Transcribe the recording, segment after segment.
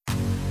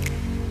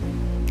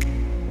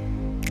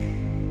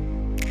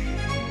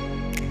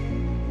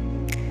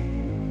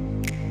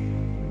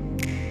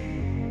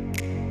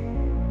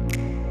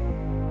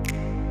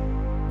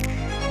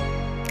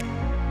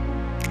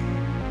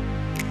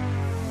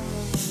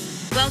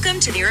Welcome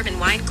to the Urban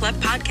Wine Club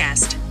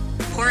podcast.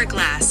 Pour a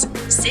glass,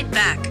 sit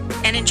back,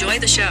 and enjoy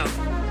the show.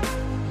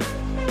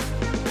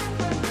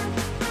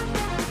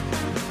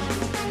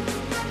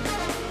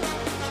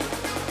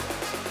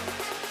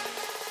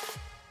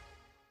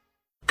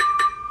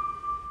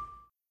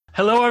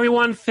 Hello,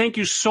 everyone. Thank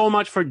you so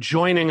much for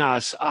joining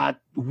us.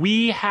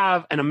 We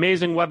have an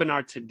amazing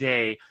webinar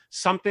today,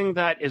 something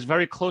that is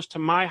very close to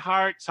my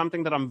heart,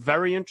 something that I'm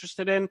very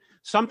interested in,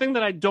 something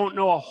that I don't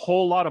know a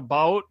whole lot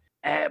about,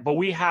 but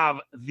we have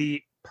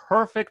the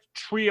perfect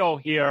trio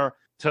here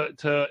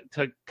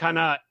to kind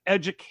of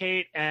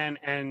educate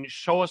and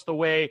show us the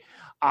way.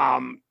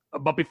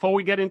 But before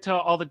we get into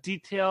all the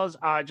details,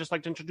 I'd just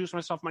like to introduce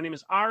myself. My name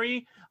is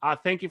Ari.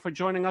 Thank you for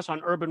joining us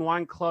on Urban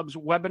Wine Club's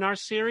webinar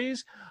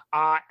series.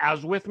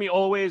 As with me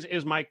always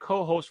is my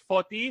co-host,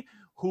 Foti,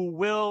 who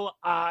will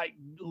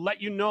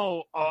let you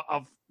know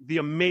of the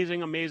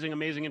amazing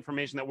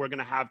information that we're going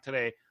to have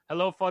today.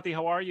 Hello, Foti.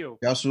 How are you?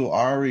 Yasu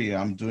Ari,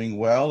 I'm doing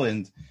well,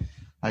 and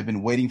I've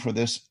been waiting for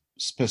this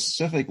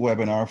specific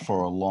webinar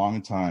for a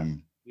long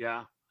time.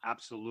 Yeah,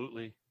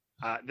 absolutely.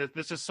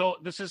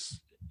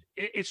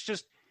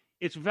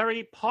 It's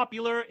very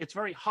popular. It's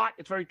very hot.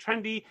 It's very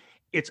trendy.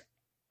 It's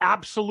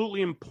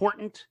absolutely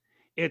important.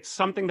 It's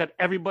something that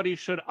everybody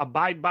should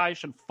abide by,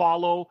 should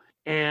follow.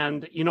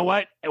 And you know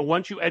what?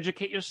 Once you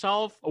educate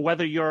yourself,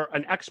 whether you're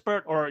an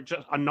expert or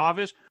just a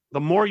novice, the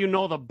more you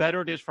know, the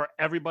better it is for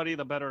everybody,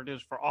 the better it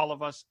is for all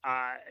of us.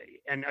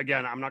 And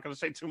again, I'm not going to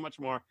say too much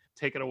more.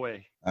 Take it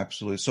away.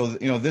 Absolutely. So,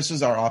 this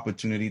is our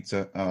opportunity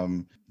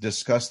to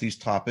discuss these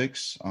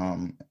topics,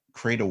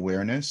 create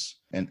awareness,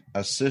 and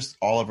assist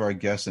all of our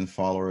guests and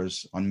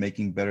followers on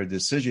making better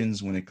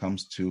decisions when it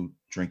comes to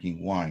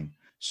drinking wine.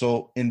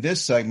 So in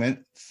this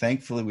segment,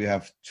 thankfully, we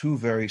have two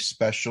very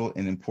special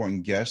and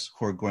important guests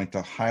who are going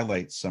to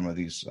highlight some of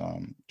these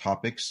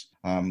topics.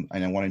 And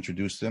I want to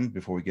introduce them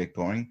before we get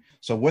going.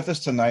 So with us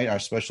tonight, our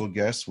special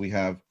guests, we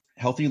have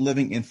healthy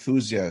living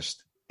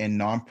enthusiast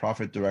and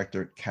nonprofit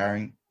director,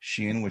 Karen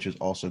Sheehan, which is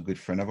also a good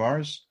friend of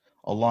ours,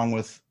 along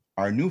with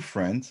our new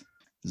friend,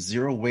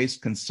 zero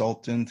waste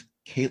consultant,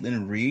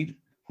 Caitlin Reed,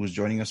 who's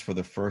joining us for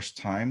the first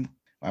time.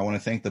 I want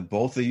to thank the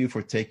both of you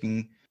for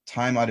taking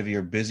time out of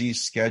your busy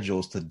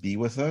schedules to be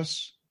with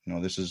us.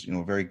 This is,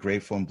 very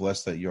grateful and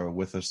blessed that you're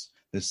with us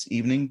this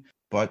evening.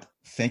 But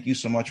thank you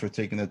so much for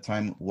taking the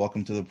time.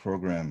 Welcome to the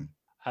program.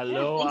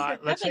 Hello.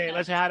 Let's say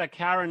hi to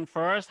Karen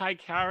first. Hi,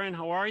 Karen.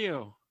 How are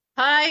you?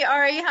 Hi,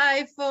 Ari.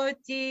 Hi,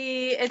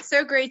 Foti. It's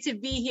so great to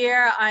be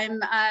here. I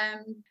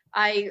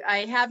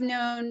have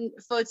known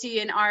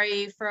Foti and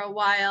Ari for a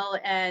while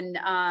and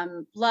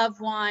love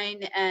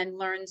wine and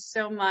learned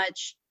so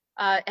much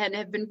and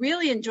have been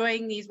really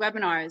enjoying these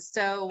webinars.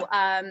 So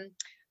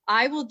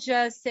I will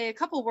just say a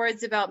couple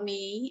words about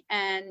me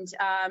and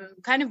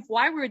kind of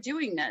why we're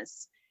doing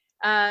this.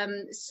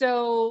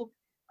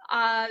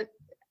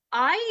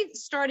 I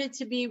started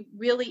to be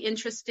really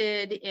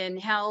interested in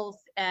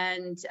health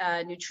and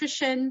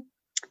nutrition,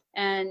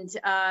 and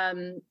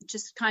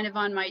just kind of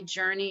on my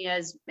journey,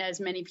 as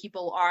many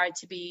people are,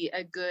 to be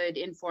a good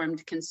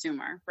informed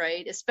consumer,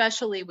 right?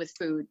 Especially with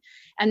food.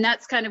 And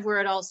that's kind of where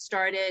it all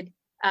started.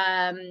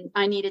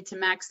 I needed to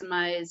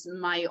maximize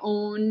my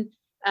own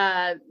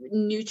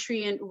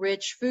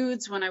nutrient-rich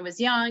foods when I was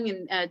young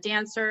and a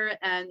dancer.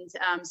 And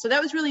so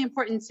that was really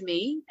important to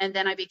me. And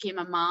then I became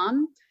a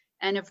mom.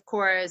 And of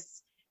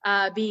course,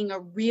 being a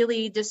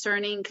really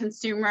discerning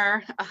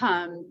consumer,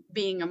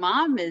 being a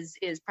mom is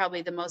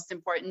probably the most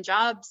important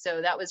job.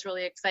 So that was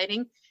really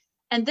exciting.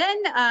 And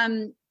then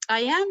I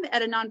am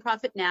at a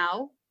nonprofit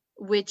now,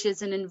 which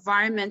is an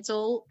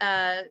environmental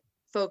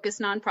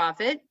focused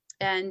nonprofit.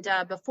 And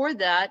before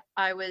that,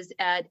 I was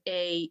at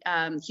a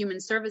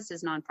human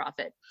services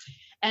nonprofit.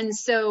 And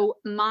so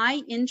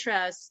my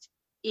interest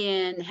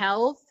in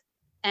health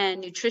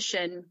and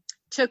nutrition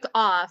took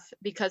off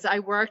because I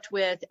worked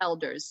with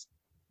elders.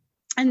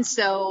 And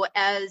so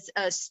as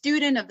a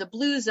student of the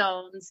Blue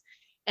Zones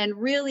and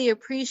really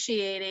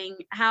appreciating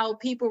how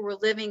people were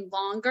living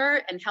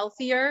longer and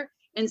healthier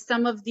in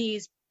some of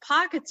these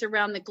pockets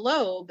around the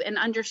globe and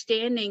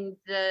understanding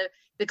the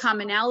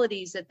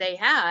commonalities that they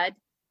had,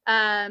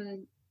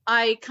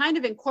 I kind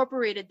of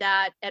incorporated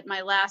that at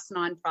my last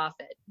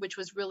nonprofit, which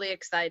was really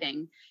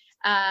exciting.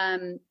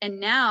 And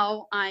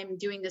now I'm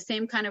doing the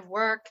same kind of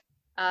work,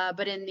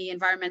 but in the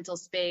environmental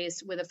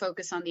space with a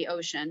focus on the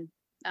ocean.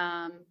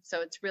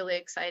 So it's really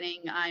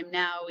exciting. I'm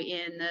now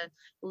in the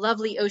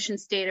lovely ocean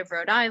state of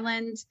Rhode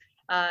Island,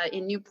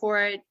 in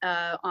Newport,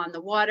 on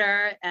the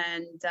water,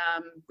 and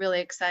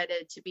really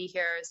excited to be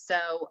here.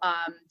 So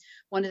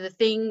one of the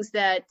things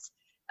that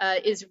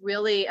is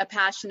really a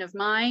passion of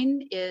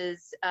mine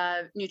is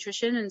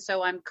nutrition. And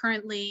so I'm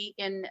currently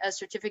in a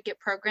certificate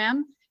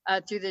program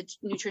through the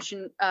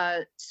nutrition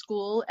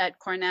school at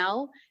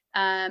Cornell,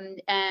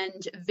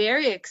 and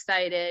very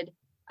excited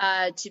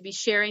to be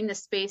sharing the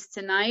space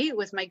tonight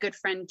with my good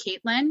friend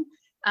Caitlin,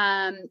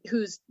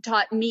 who's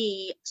taught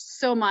me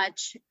so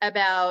much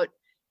about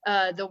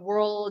the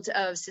world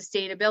of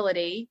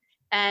sustainability.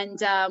 And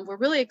we're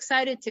really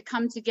excited to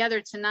come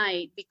together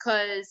tonight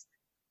because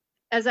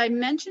as I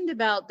mentioned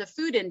about the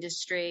food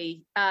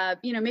industry,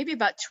 maybe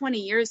about 20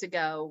 years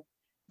ago,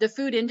 the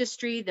food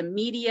industry, the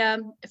media,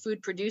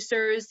 food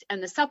producers,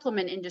 and the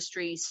supplement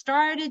industry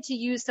started to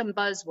use some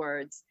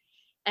buzzwords,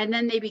 and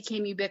then they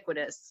became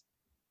ubiquitous.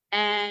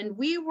 And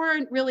we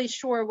weren't really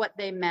sure what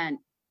they meant.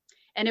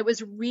 And it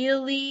was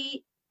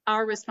really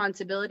our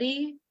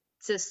responsibility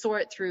to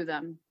sort through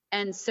them.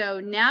 And so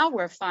now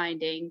we're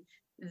finding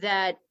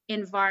that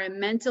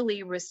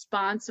environmentally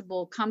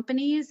responsible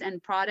companies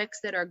and products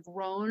that are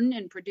grown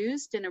and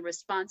produced in a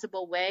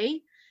responsible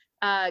way,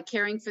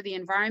 caring for the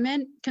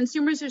environment,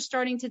 consumers are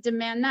starting to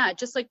demand that,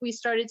 just like we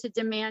started to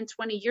demand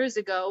 20 years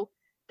ago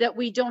that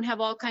we don't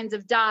have all kinds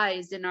of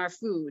dyes in our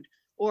food,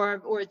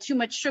 or too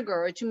much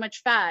sugar, or too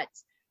much fat,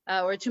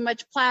 or too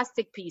much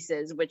plastic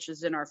pieces, which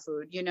is in our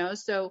food,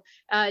 So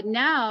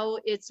now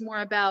it's more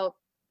about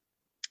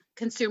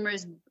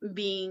consumers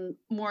being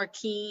more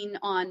keen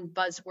on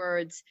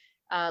buzzwords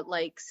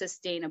like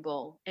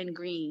sustainable and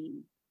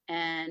green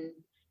and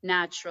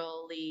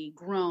naturally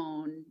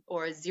grown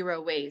or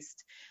zero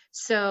waste.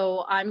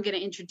 So I'm going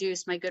to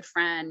introduce my good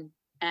friend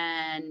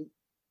and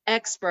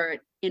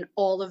expert in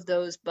all of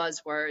those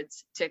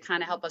buzzwords to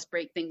kind of help us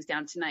break things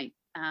down tonight.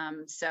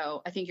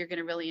 So I think you're going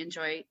to really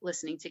enjoy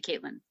listening to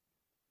Caitlin.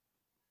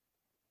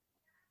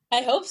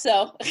 I hope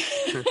so.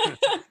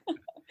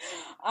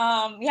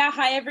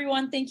 Hi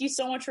everyone. Thank you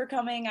so much for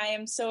coming. I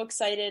am so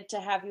excited to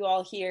have you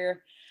all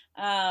here.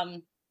 A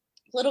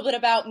little bit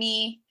about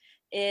me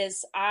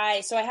is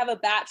I have a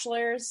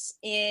bachelor's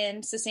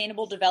in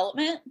sustainable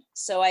development.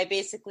 So I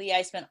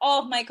spent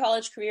all of my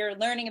college career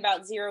learning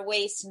about zero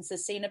waste and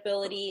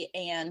sustainability,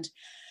 and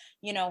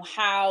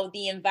how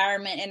the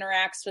environment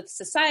interacts with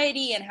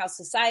society and how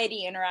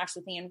society interacts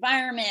with the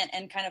environment,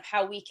 and kind of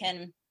how we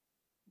can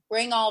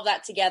bring all of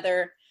that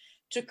together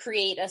to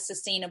create a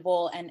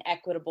sustainable and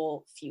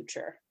equitable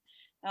future.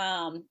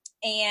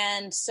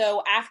 And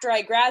so after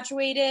I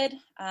graduated,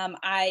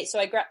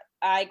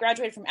 I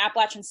graduated from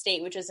Appalachian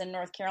State, which is in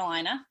North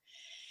Carolina,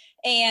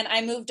 and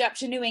I moved up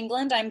to New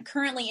England. I'm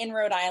currently in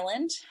Rhode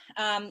Island,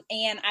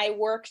 and I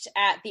worked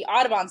at the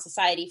Audubon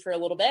Society for a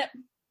little bit.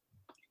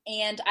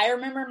 And I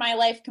remember my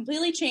life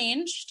completely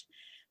changed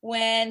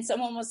when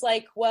someone was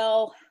like,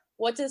 well,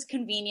 what does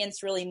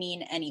convenience really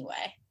mean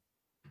anyway?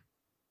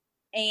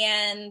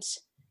 And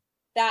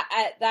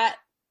that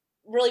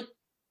really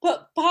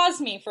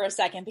paused me for a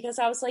second, because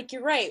I was like,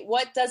 you're right.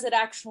 What does it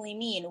actually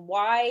mean?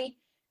 Why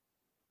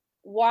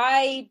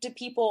do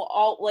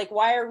people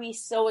why are we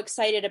so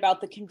excited about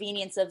the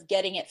convenience of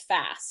getting it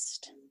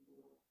fast?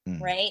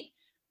 Right?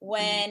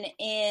 When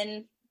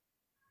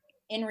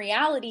in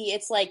reality,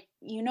 it's like,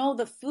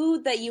 the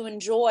food that you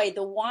enjoy,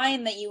 the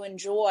wine that you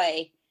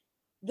enjoy,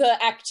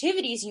 the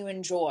activities you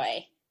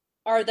enjoy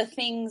are the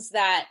things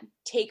that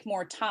take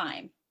more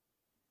time,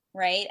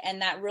 right?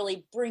 And that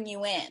really bring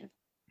you in,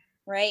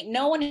 right?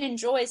 No one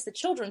enjoys the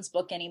children's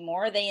book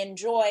anymore. They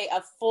enjoy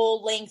a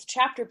full-length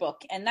chapter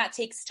book, and that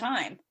takes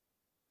time.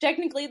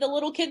 Technically, the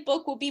little kid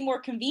book will be more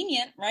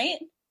convenient, right?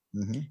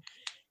 Mm-hmm.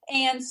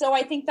 And so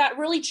I think that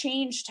really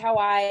changed how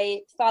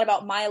I thought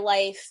about my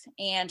life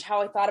and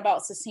how I thought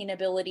about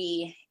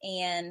sustainability.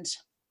 And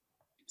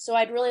so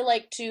I'd really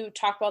like to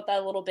talk about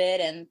that a little bit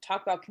and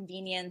talk about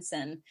convenience,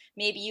 and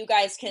maybe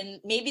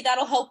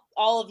that'll help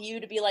all of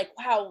you to be like,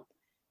 wow,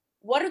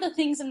 what are the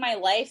things in my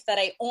life that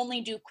I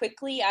only do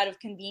quickly out of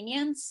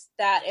convenience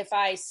that if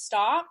I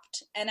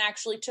stopped and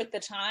actually took the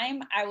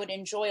time, I would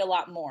enjoy a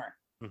lot more.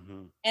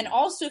 Mm-hmm. And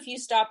also, if you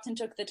stopped and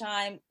took the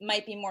time,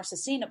 might be more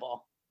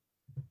sustainable.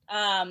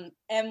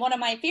 And one of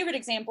my favorite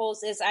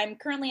examples is I'm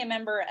currently a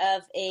member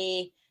of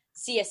a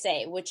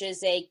CSA, which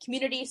is a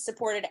community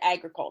supported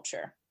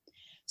agriculture.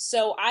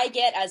 So I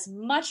get as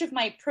much of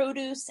my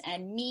produce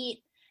and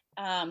meat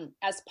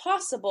as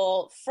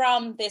possible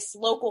from this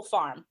local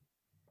farm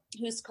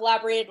who's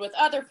collaborated with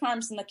other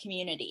farms in the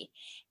community.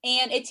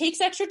 And it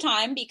takes extra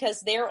time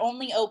because they're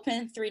only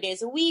open 3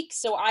 days a week.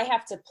 So I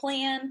have to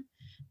plan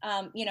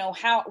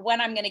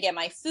when I'm going to get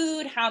my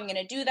food, how I'm going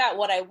to do that,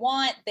 what I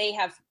want.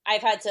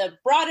 I've had to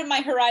broaden my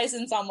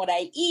horizons on what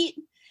I eat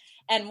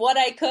and what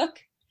I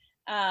cook.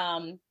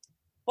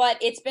 But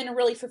it's been a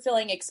really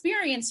fulfilling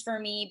experience for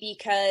me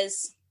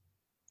because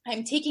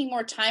I'm taking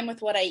more time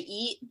with what I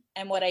eat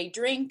and what I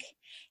drink.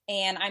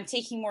 And I'm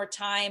taking more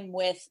time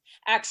with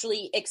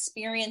actually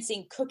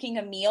experiencing cooking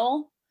a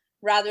meal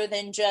rather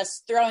than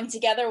just throwing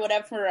together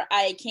whatever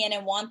I can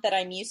and want that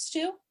I'm used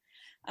to.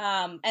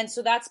 And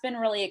so that's been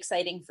really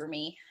exciting for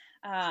me.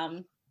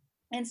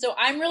 And so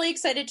I'm really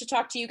excited to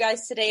talk to you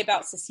guys today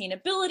about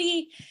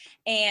sustainability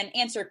and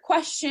answer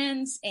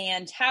questions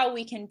and how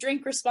we can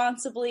drink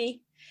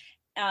responsibly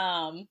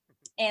and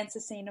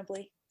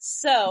sustainably.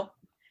 So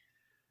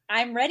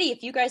I'm ready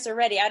if you guys are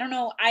ready. I don't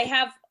know. I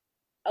have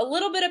a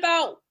little bit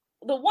about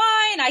the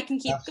wine. I can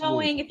keep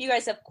going if you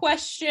guys have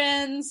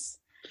questions.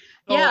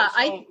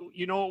 So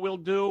you know what we'll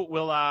do?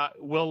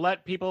 We'll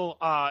let people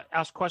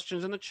ask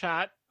questions in the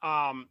chat.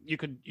 You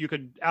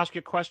could ask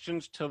your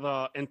questions to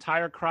the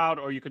entire crowd,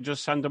 or you could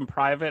just send them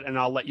private, and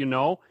I'll let you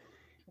know.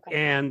 Okay.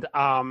 And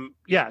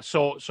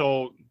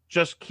so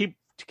just keep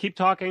keep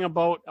talking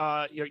about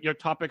your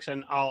topics,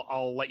 and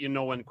I'll let you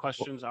know when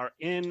questions are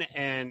in,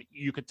 and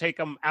you could take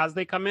them as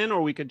they come in,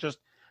 or we could just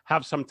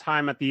have some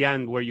time at the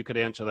end where you could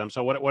answer them.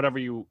 So whatever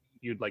you'd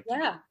like to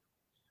do.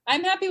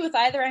 I'm happy with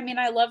either. I mean,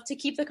 I love to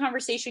keep the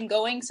conversation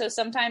going. So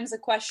sometimes a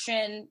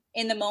question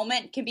in the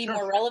moment can be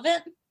more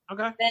relevant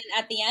than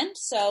at the end.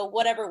 So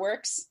whatever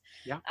works.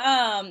 Yeah.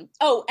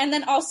 Oh, and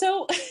then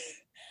also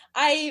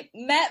I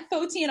met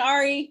Foti and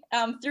Ari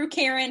through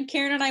Karen.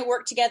 Karen and I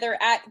work together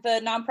at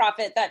the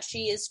nonprofit that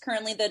she is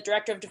currently the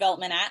director of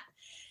development at.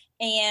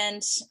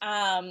 And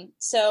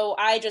so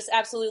I just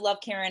absolutely love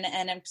Karen,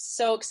 and I'm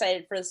so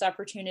excited for this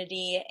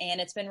opportunity. And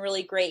it's been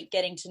really great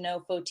getting to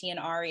know Foti and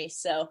Ari.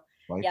 So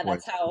yeah,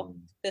 that's how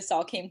this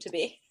all came to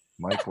be.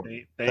 Thank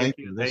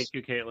you,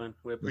 Caitlin.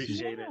 We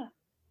appreciate it.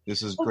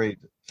 This is great.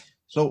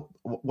 So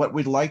what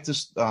we'd like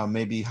to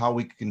maybe how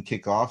we can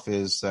kick off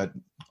is that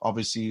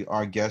obviously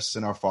our guests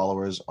and our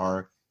followers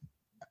are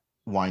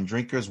wine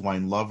drinkers,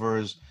 wine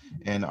lovers,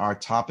 and our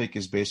topic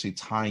is basically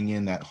tying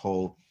in that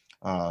whole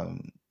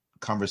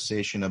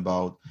conversation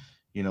about,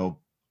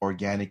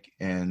 organic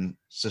and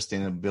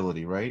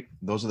sustainability, right?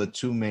 Those are the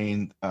two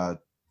main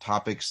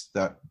topics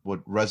that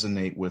would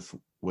resonate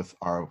with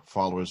our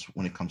followers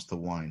when it comes to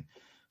wine.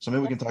 So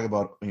maybe we can talk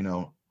about,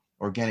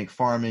 organic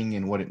farming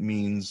and what it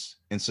means,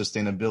 and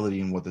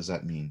sustainability and what does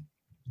that mean?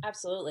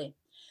 Absolutely.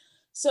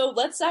 So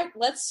let's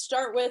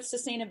start with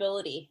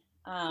sustainability.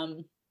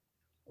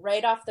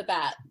 Right off the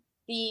bat,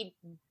 the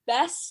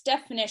best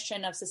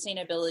definition of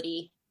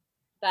sustainability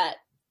that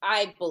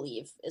I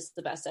believe is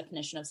the best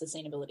definition of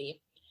sustainability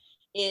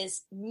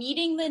is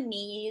meeting the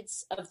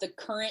needs of the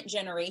current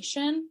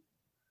generation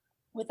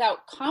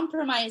without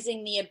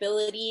compromising the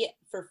ability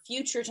for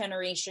future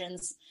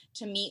generations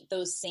to meet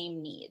those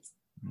same needs.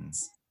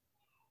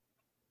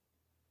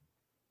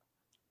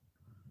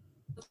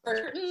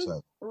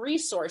 Certain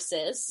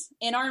resources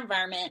in our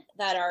environment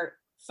that are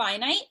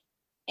finite,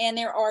 and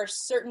there are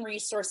certain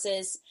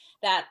resources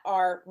that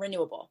are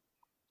renewable.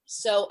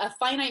 So a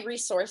finite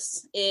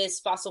resource is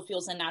fossil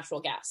fuels and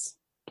natural gas,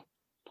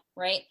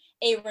 right?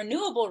 A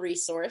renewable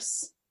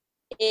resource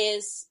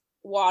is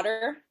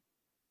water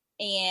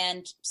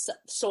and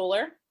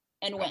solar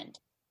and wind.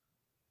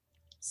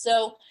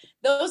 So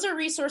those are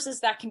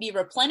resources that can be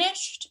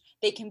replenished,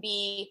 they can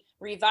be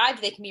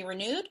revived, they can be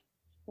renewed,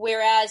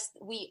 whereas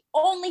we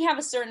only have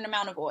a certain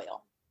amount of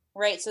oil,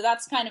 right? So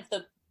that's kind of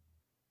the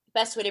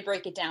best way to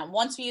break it down.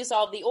 Once we use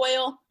all of the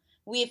oil,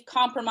 we've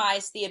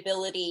compromised the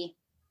ability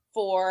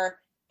for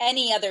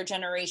any other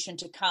generation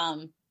to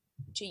come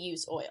to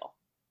use oil.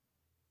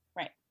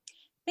 Right.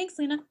 Thanks,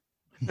 Lena.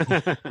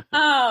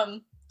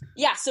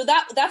 Yeah, so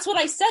that's what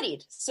I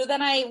studied. So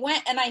then I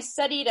went and I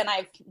studied, and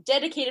I've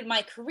dedicated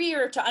my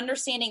career to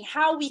understanding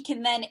how we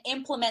can then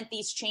implement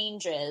these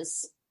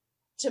changes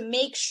to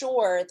make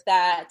sure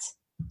that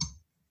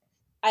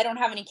I don't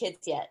have any kids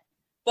yet,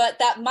 but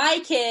that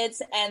my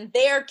kids and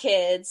their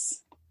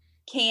kids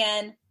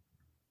can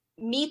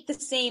meet the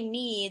same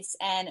needs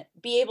and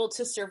be able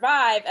to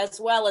survive as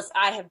well as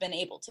I have been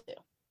able to,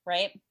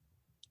 right?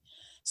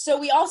 So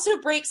we also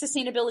break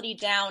sustainability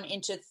down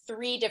into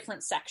 3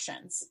 different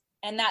sections,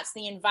 and that's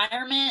the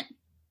environment,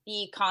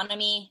 the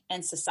economy,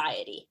 and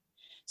society.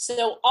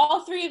 So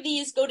all 3 of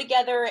these go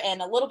together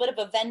in a little bit of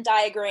a Venn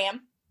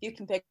diagram. You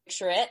can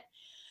picture it.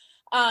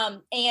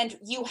 And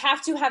you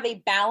have to have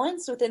a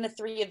balance within the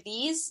 3 of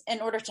these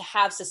in order to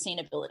have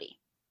sustainability,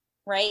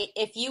 right?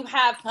 If you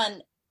have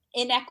an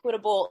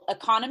inequitable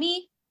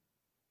economy,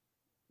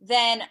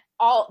 then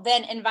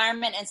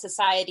environment and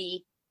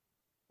society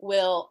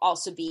will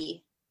also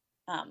be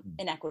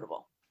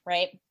inequitable,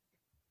 right?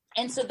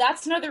 And so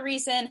that's another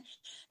reason,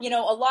 a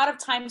lot of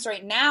times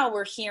right now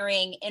we're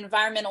hearing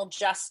environmental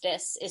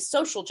justice is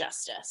social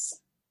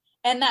justice.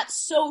 And that's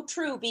so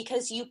true,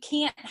 because you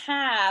can't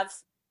have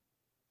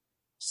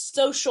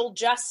social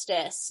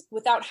justice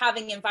without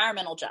having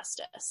environmental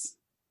justice,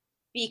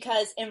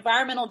 because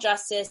environmental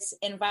justice,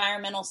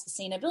 environmental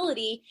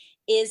sustainability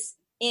is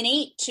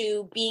innate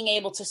to being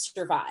able to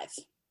survive.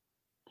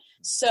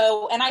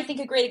 So, and I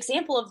think a great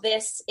example of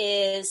this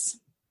is,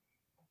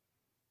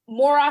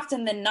 more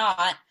often than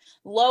not,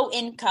 low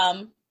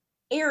income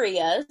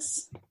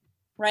areas,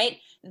 right?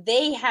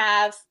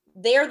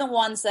 They're the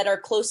ones that are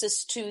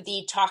closest to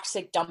the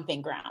toxic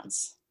dumping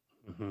grounds.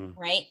 Mm-hmm.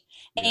 Right.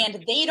 Yeah.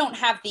 And they don't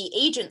have the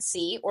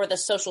agency or the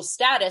social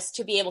status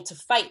to be able to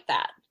fight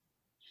that.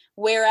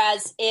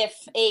 Whereas if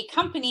a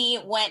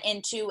company went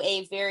into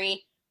a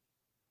very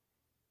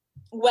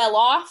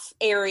well-off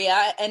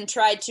area and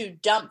tried to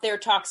dump their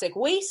toxic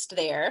waste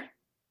there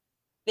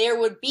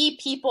would be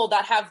people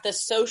that have the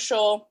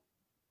social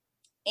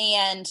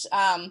and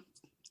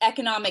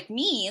economic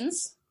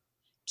means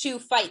to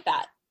fight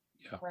that.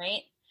 Yeah.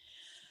 Right.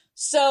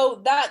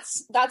 So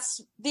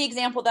that's the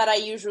example that I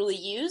usually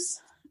use.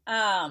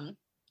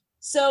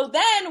 So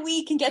then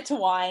we can get to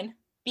wine,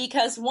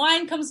 because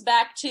wine comes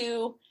back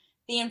to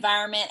the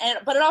environment,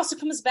 but it also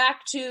comes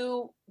back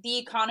to the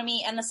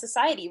economy and the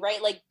society,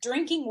 right? Like,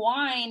 drinking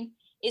wine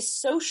is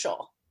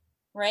social.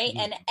 right? Mm-hmm.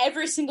 And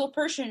every single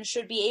person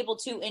should be able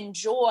to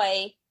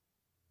enjoy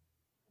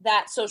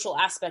that social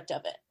aspect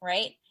of it,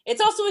 right?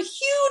 It's also a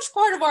huge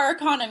part of our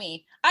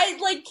economy.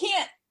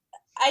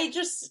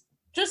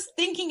 Just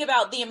thinking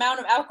about the amount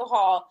of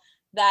alcohol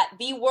that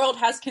the world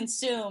has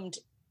consumed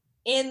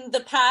in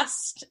the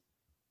past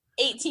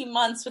 18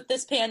 months with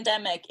this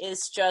pandemic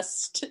is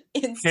just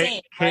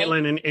insane.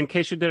 Caitlin, right? in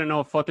case you didn't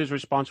know, FUT is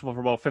responsible for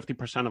about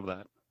 50% of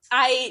that.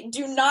 I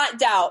do not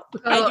doubt.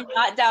 I do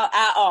not doubt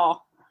at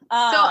all. So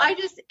I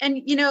just, and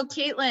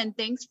Caitlin,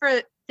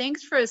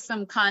 thanks for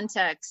some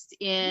context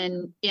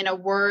in a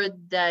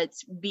word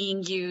that's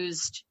being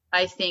used,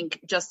 I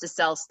think, just to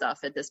sell stuff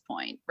at this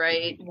point,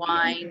 right?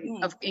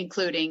 Wine,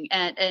 including,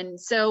 and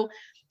so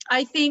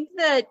I think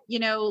that,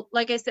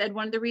 like I said,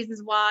 one of the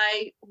reasons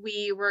why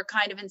we were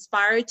kind of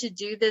inspired to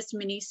do this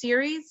mini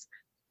series,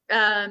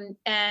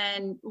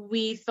 and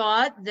we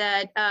thought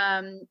that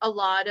a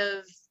lot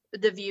of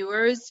the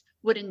viewers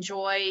would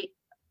enjoy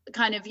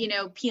kind of,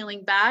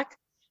 peeling back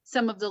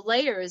some of the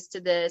layers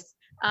to this.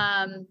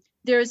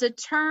 There's a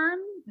term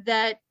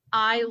that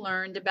I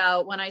learned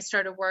about when I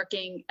started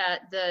working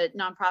at the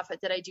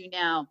nonprofit that I do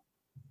now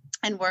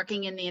and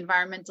working in the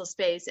environmental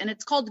space, and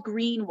it's called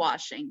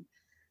greenwashing.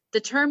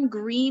 The term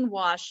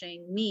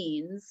greenwashing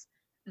means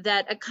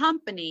that a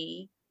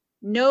company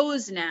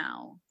knows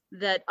now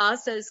that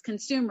us as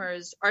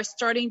consumers are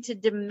starting to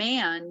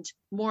demand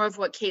more of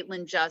what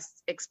Caitlin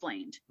just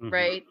explained,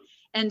 right?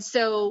 And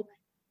so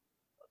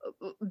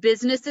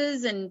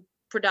businesses and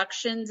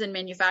productions and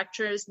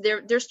manufacturers,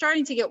 they're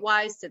starting to get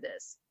wise to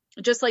this.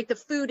 Just like the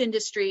food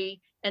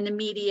industry and the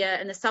media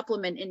and the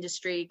supplement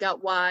industry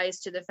got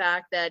wise to the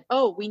fact that,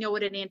 oh, we know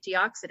what an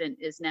antioxidant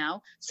is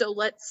now, so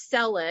let's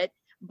sell it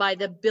by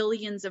the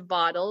billions of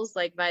bottles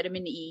like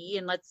vitamin E,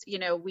 and let's,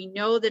 we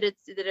know that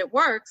it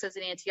works as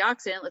an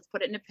antioxidant, let's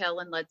put it in a pill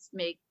and let's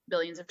make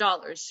billions of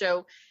dollars.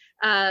 So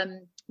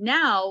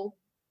now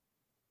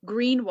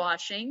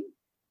greenwashing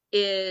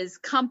is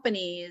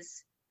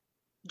companies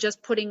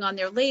just putting on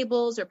their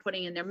labels or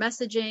putting in their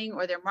messaging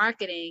or their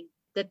marketing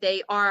that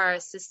they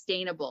are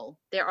sustainable.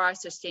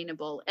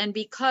 And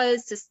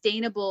because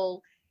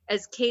sustainable,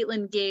 as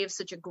Caitlin gave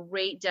such a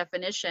great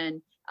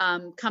definition,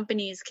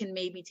 companies can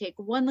maybe take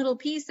one little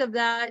piece of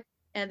that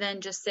and then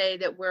just say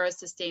that we're a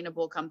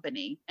sustainable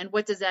company. And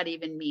what does that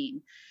even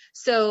mean?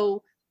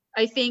 So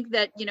I think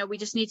that, we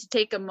just need to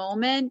take a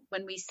moment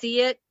when we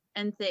see it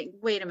and think,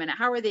 wait a minute,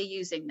 how are they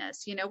using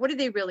this? What do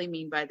they really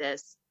mean by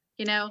this?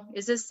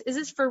 Is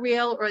this for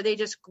real, or are they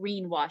just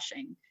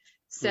greenwashing?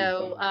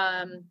 So,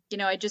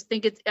 I just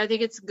think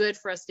it's good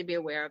for us to be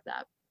aware of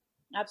that.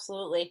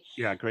 Absolutely.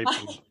 Yeah, great.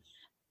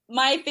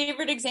 My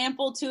favorite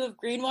example too of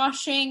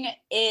greenwashing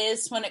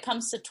is when it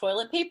comes to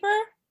toilet paper,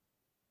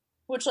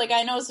 which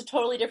I know is a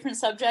totally different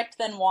subject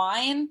than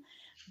wine,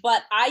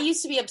 but I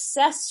used to be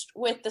obsessed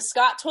with the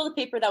Scott toilet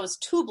paper that was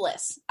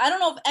tubeless. I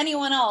don't know if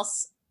anyone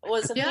else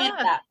was a fan of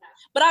that,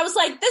 but I was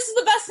like, this is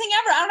the best thing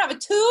ever. I don't have a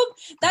tube.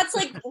 That's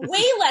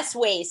way less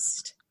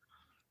waste.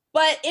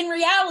 But in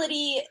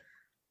reality,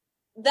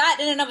 that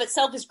in and of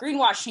itself is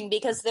greenwashing,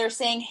 because they're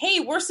saying, hey,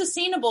 we're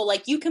sustainable.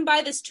 You can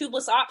buy this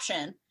tubeless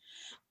option.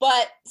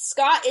 But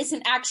Scott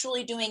isn't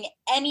actually doing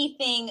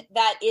anything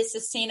that is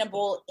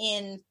sustainable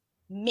in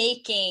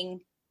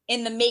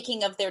the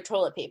making of their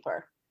toilet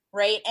paper,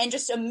 right? And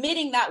just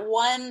omitting that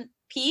one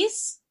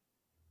piece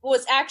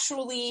it's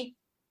actually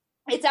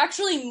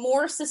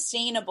more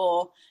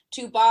sustainable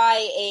to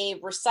buy a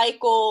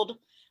recycled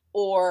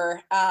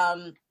or,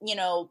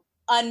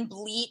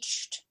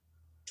 unbleached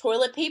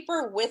toilet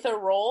paper with a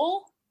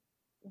roll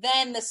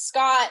than the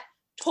Scott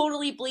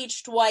totally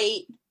bleached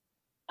white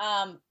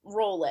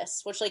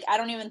rollless, which I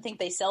don't even think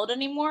they sell it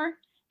anymore.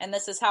 And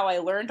this is how I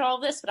learned all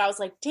of this, but I was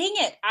like, dang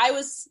it, I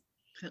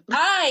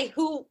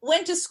who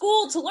went to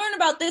school to learn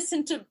about this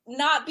and to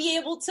not be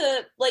able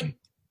to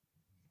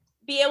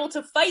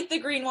fight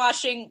the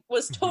greenwashing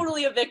was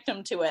totally a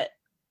victim to it.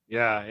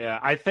 Yeah.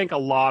 I think a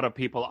lot of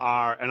people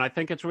are, and I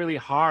think it's really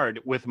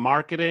hard with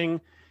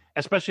marketing,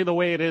 especially the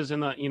way it is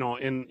in the,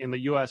 in the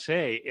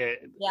USA.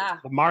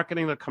 The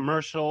marketing, the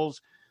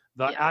commercials,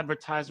 the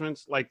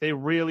advertisements, they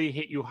really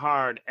hit you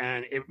hard,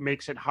 and it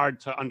makes it hard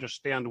to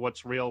understand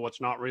what's real,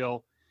 what's not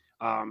real,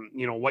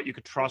 what you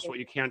could trust, what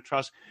you can't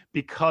trust,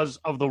 because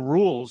of the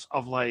rules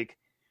of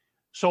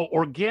so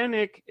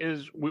organic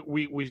is,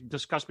 we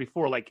discussed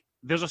before,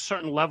 there's a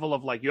certain level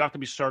of you have to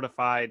be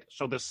certified.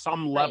 So there's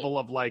some level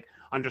of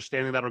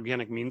understanding that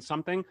organic means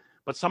something,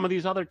 but some of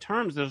these other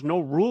terms, there's no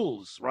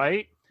rules,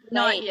 right?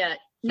 Not yet.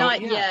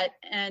 Not yet.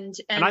 And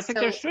I think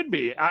there should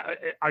be.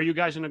 Are you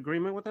guys in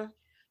agreement with that?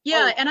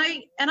 Yeah, and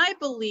I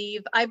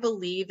believe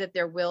that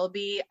there will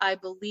be. I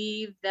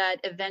believe that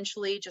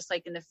eventually, just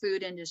like in the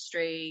food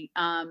industry,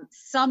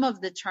 some of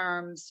the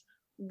terms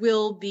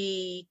will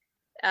be,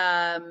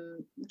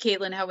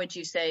 Caitlin, how would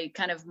you say,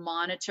 kind of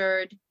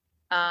monitored,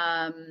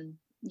 or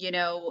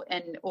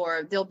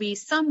there'll be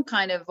some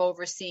kind of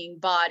overseeing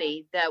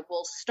body that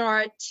will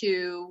start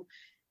to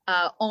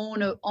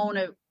own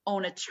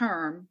a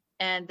term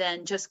and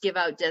then just give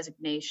out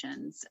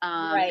designations.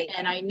 Right.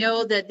 And I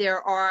know that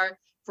there are,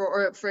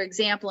 for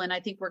example, and I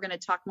think we're going to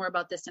talk more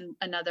about this in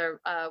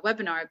another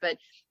webinar, but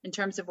in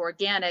terms of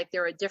organic,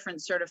 there are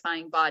different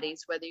certifying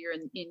bodies, whether you're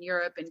in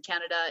Europe, in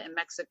Canada, in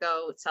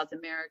Mexico, South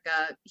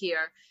America,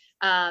 here.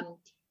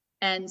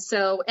 And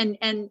so, and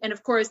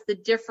of course, the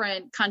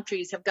different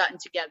countries have gotten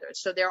together.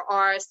 So there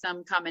are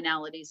some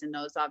commonalities in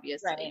those,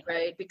 obviously,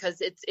 right?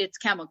 Because it's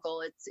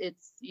chemical, it's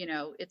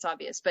it's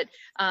obvious. But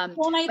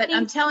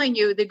I'm telling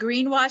you, the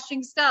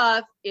greenwashing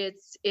stuff,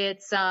 it's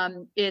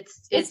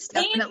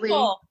definitely.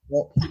 Well,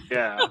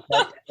 Yeah.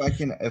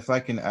 If I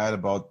can add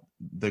about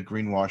the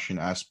greenwashing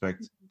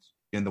aspect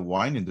in the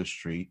wine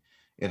industry,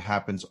 it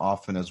happens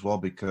often as well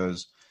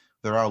because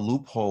there are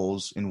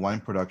loopholes in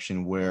wine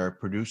production where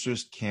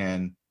producers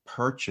can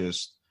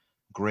purchase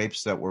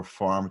grapes that were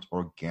farmed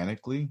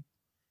organically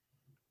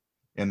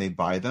and they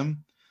buy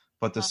them.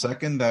 But the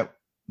second that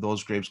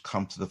those grapes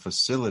come to the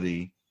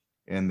facility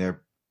and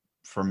they're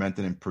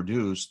fermented and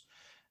produced,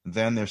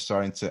 then they're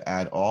starting to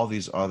add all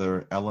these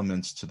other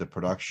elements to the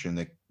production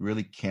that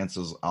really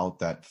cancels out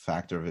that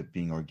factor of it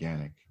being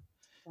organic.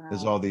 Wow.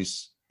 There's all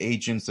these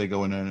agents that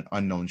go in,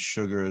 unknown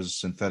sugars,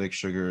 synthetic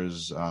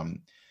sugars.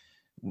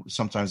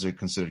 Sometimes they're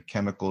considered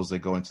chemicals. They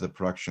go into the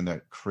production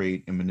that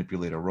create and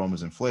manipulate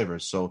aromas and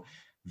flavors. So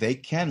they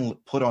can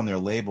put on their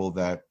label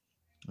that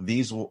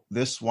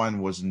this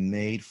wine was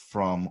made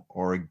from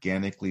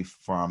organically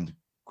farmed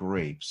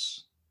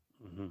grapes,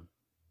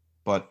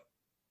 but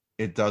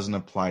it doesn't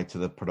apply to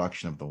the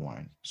production of the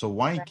wine. So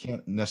wine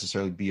can't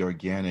necessarily be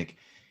organic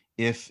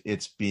if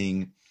it's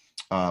being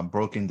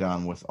broken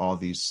down with all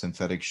these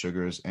synthetic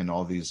sugars and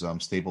all these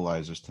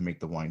stabilizers to make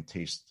the wine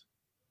taste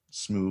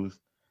smooth,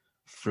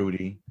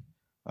 fruity,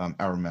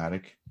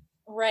 aromatic.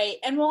 Right.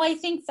 And well, I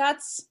think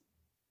that's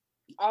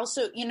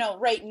also,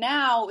 right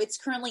now it's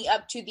currently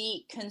up to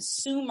the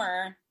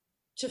consumer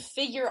to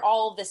figure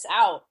all of this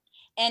out.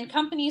 And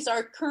companies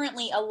are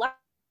currently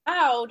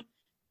allowed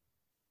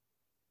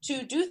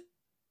to do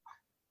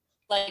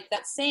like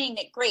that, saying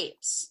that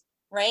grapes,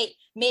 right,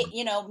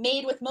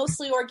 made with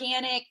mostly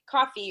organic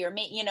coffee, or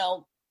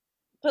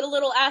put a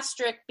little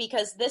asterisk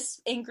because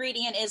this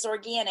ingredient is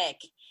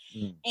organic.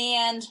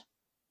 And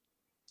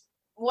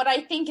what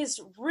I think is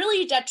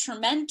really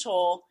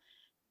detrimental,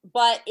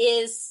 but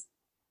is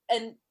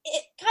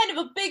kind of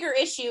a bigger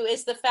issue,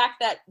 is the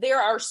fact that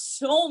there are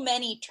so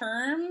many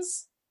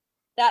terms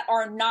that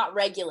are not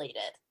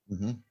regulated,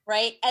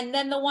 right? And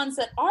then the ones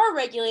that are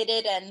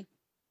regulated, and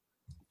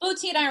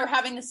Foti and I are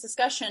having this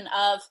discussion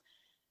of,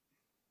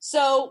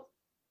 so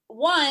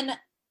one,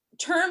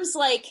 terms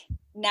like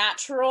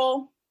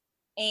natural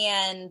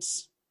and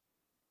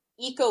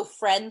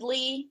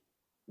eco-friendly,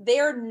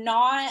 they're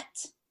not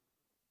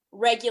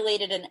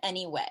regulated in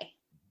any way.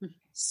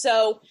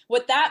 So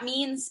what that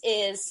means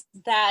is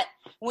that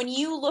when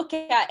you look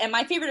at, and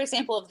my favorite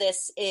example of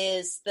this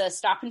is the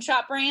Stop and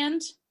Shop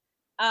brand.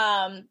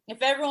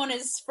 If everyone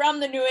is from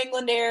the New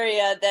England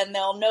area, then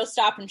they'll know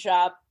Stop and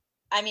Shop.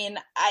 I mean,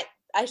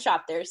 I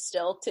shop there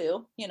still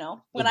too,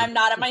 when I'm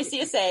not at my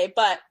CSA,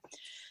 but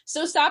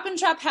so Stop and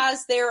Shop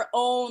has their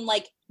own,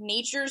 like,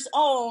 nature's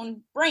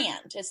own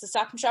brand. It's the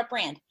Stop and Shop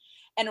brand.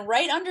 And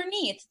right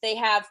underneath they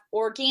have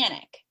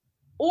organic,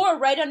 or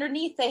right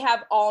underneath they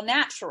have all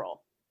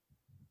natural,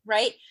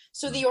 right?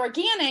 So the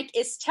organic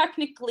is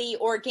technically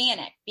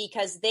organic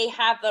because they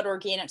have that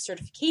organic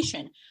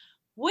certification,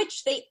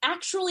 which they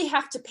actually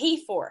have to pay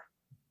for.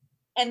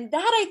 And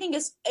that, I think,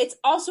 it's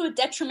also a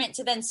detriment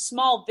to then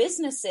small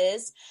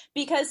businesses,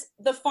 because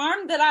the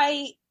farm that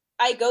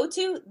I go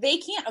to, they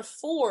can't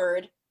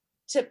afford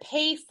to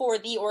pay for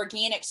the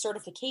organic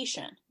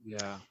certification.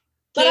 Yeah.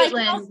 But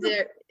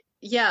Caitlin,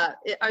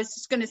 I was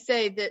just going to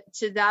say that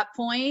to that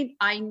point,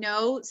 I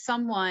know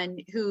someone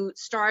who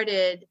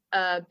started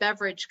a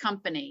beverage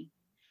company.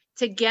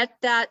 To get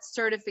that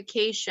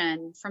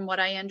certification, from what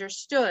I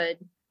understood,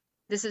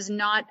 this is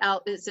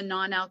it's a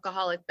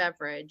non-alcoholic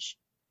beverage.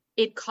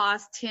 It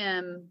cost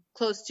him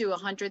close to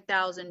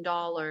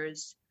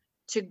 $100,000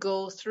 to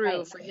go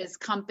through for his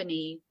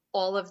company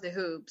all of the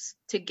hoops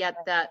to get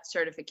that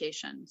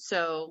certification.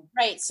 So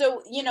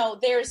so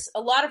there's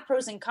a lot of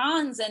pros and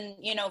cons, and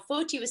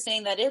Foti was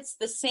saying that it's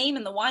the same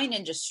in the wine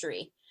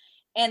industry,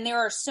 and there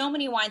are so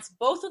many wines.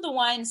 Both of the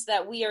wines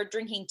that we are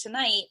drinking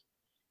tonight,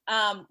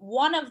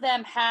 one of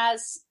them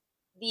has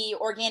the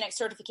organic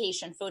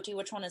certification. Foti,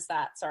 which one is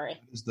that? Sorry,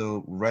 it's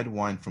the red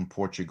wine from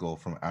Portugal,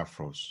 from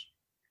Afros.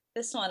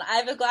 This one. I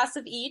have a glass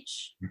of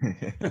each.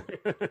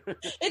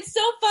 It's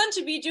so fun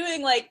to be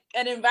doing like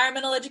an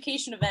environmental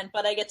education event,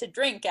 but I get to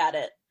drink at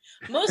it.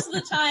 Most of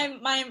the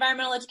time, my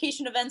environmental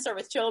education events are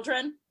with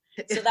children,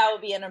 so that would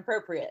be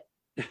inappropriate.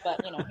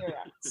 But here we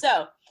are.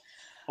 So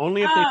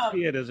only if they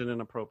see it as an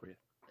inappropriate.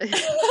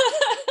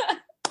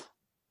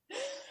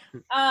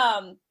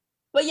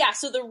 But yeah,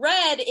 so the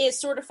red is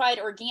certified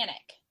organic,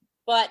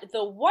 but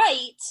the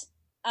white,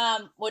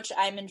 which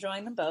I'm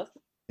enjoying them both.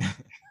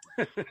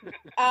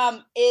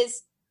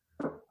 Is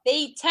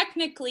they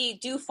technically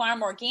do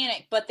farm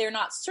organic, but they're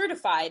not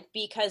certified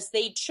because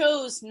they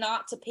chose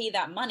not to pay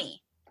that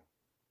money.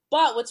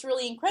 But what's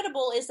really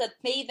incredible is that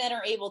they then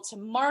are able to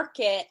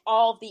market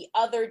all the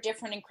other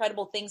different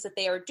incredible things that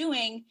they are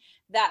doing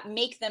that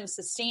make them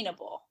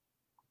sustainable.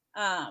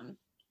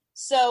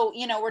 So,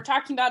 we're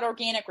talking about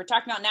organic, we're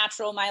talking about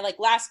natural. My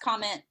last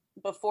comment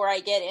before I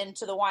get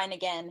into the wine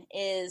again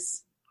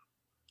is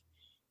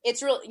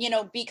it's real,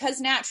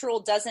 because natural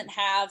doesn't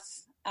have,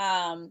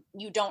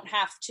 you don't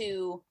have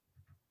to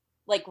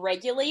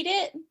regulate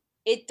it.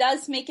 It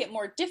does make it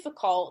more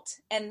difficult.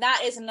 And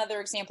that is another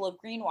example of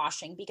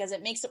greenwashing, because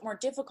it makes it more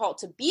difficult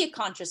to be a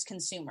conscious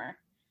consumer,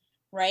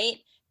 right?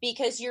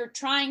 Because you're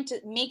trying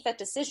to make that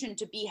decision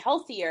to be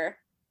healthier,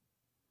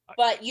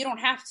 but you don't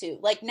have to.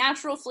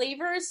 Natural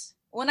flavors,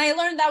 when I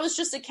learned that was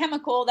just a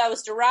chemical that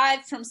was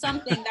derived from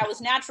something that was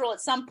natural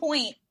at some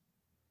point,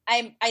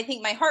 I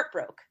think my heart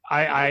broke.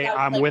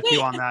 I'm with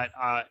you on that.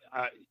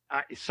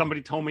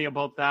 Somebody told me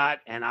about that,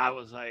 and I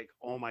was like,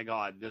 oh my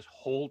God, this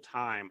whole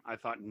time I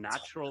thought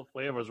natural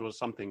flavors was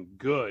something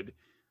good.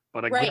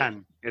 But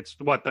again, it's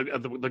what the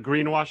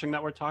greenwashing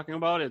that we're talking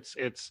about. It's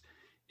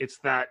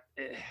that,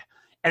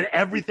 and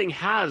everything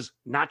has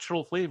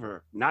natural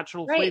flavor,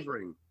 natural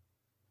flavoring.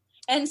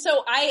 And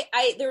so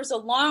there was a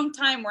long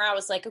time where I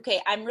was like, okay,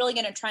 I'm really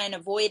going to try and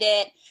avoid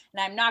it. And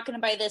I'm not going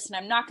to buy this and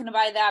I'm not going to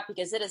buy that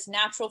because it has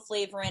natural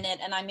flavor in it.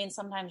 And I mean,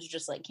 sometimes you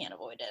just can't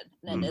avoid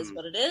it. And it is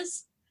what it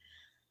is.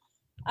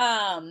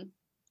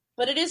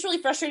 But it is really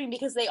frustrating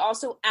because they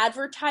also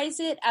advertise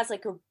it as a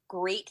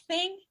great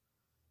thing.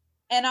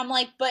 And I'm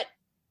like, but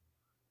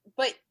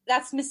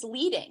that's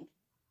misleading,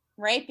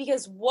 right?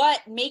 Because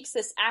what makes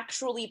this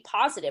actually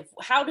positive?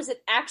 How does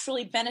it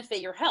actually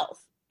benefit your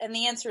health? And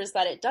the answer is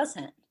that it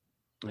doesn't.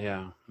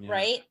 Yeah.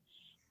 Right.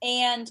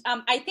 And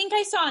I think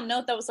I saw a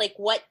note that was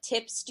what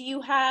tips do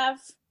you have?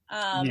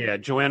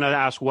 Joanna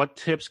asked, what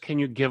tips can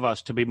you give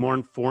us to be more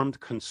informed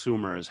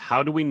consumers?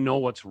 How do we know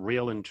what's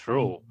real and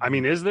true? I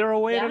mean, is there a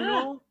way to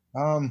know?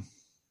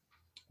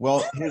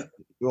 Well,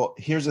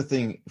 here's the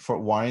thing for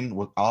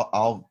wine.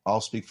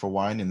 I'll speak for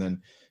wine, and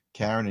then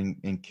Karen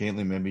and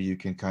Caitlin, maybe you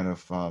can kind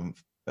of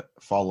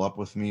follow up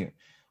with me.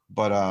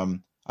 But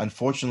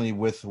unfortunately,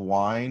 with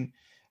wine,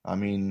 I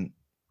mean,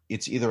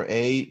 it's either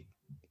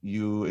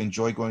you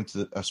enjoy going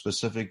to a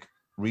specific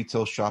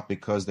retail shop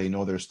because they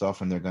know their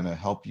stuff and they're going to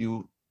help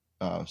you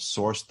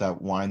source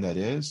that wine that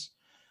is,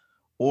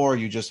 or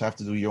you just have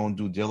to do your own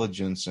due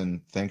diligence.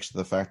 And thanks to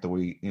the fact that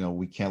we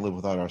can't live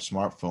without our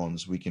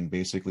smartphones, we can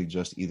basically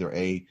just either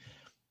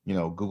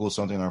Google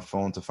something on our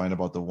phone to find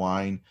about the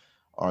wine,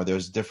 or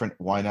there's different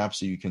wine apps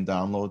that you can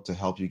download to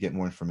help you get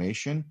more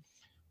information.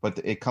 But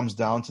it comes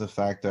down to the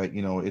fact that,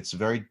 it's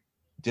very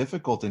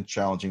difficult and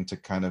challenging to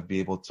kind of be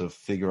able to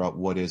figure out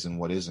what is and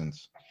what isn't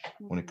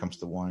when it comes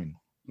to wine.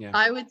 Yeah.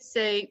 I would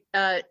say,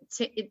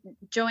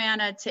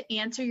 Joanna, to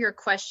answer your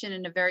question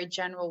in a very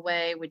general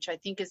way, which I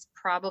think is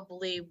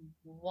probably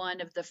one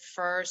of the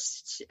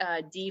first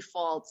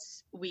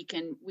defaults we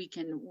can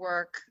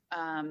work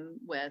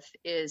with,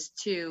 is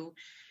to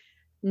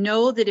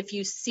know that if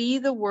you see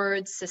the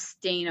word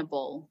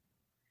sustainable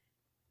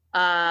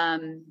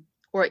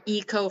or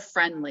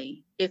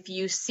eco-friendly, if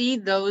you see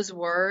those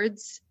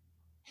words,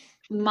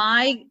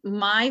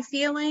 my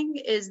feeling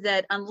is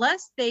that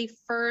unless they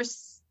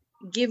first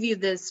give you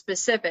the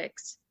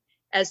specifics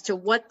as to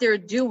what they're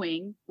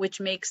doing, which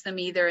makes them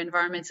either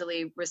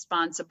environmentally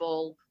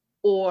responsible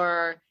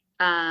or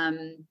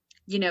they're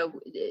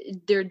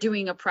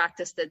doing a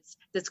practice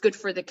that's good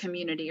for the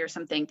community or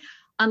something,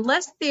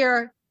 unless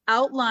they're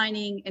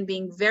outlining and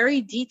being very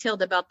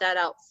detailed about that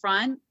out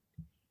front,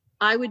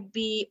 I would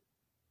be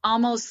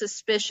almost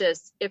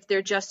suspicious if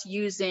they're just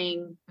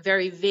using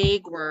very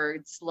vague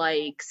words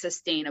like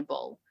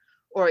sustainable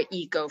or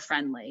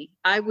eco-friendly.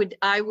 I would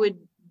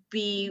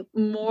be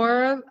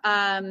more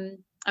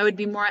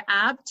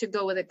apt to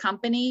go with a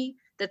company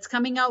that's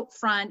coming out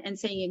front and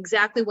saying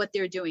exactly what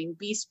they're doing.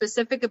 Be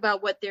specific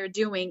about what they're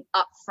doing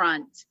up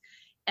front.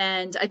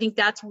 And I think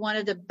that's one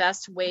of the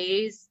best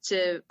ways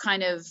to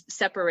kind of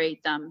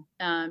separate them.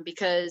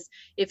 Because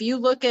if you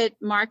look at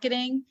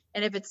marketing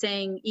and if it's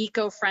saying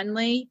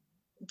eco-friendly,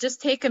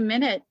 just take a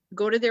minute,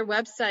 go to their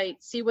website,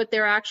 see what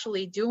they're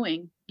actually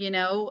doing,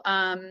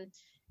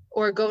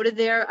 or go to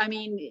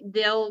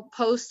they'll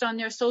post on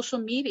their social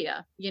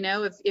media,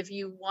 if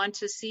you want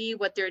to see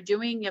what they're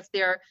doing, if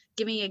they're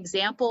giving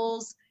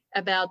examples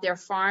about their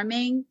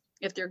farming,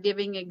 if they're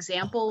giving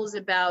examples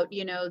about,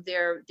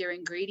 their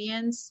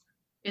ingredients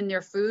in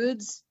their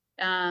foods,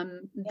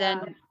 then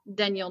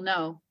you'll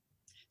know.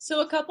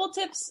 So a couple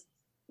tips.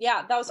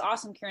 Yeah, that was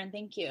awesome, Karen.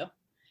 Thank you.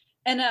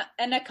 And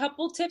a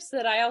couple tips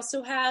that I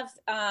also have.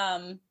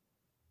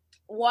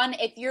 One,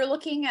 if you're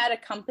looking at a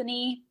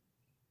company,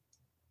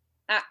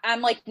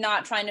 I'm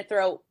not trying to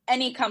throw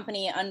any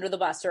company under the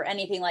bus or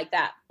anything like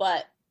that,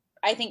 but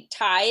I think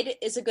Tide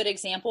is a good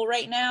example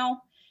right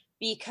now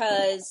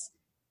because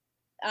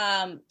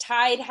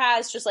Tide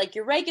has just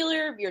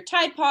your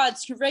Tide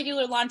Pods, your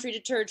regular laundry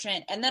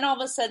detergent, and then all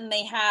of a sudden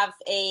they have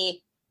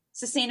a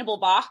sustainable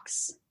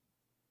box,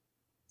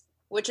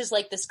 which is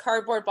this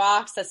cardboard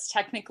box that's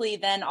technically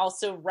then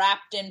also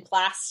wrapped in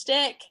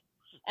plastic.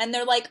 and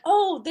they're like,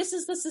 oh, this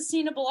is the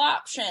sustainable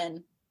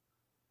option.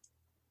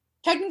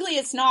 Technically,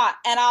 it's not.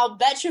 And I'll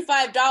bet you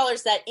 $5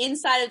 that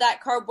inside of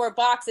that cardboard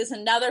box is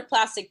another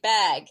plastic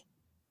bag.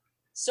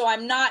 So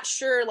I'm not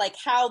sure like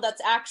how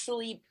that's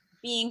actually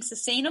being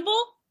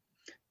sustainable,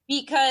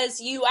 because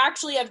you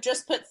actually have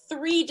just put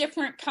 3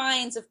 different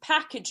kinds of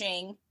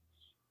packaging,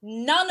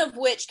 none of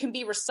which can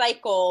be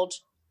recycled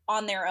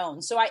on their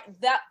own. So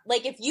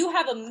if you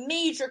have a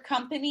major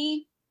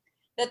company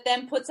that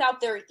then puts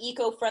out their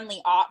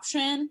eco-friendly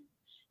option,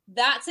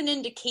 that's an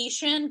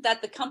indication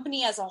that the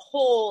company as a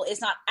whole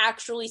is not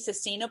actually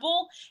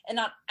sustainable and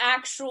not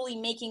actually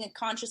making a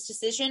conscious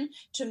decision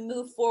to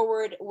move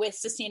forward with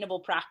sustainable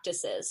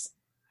practices.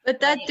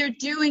 But that they're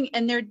doing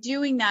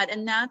that,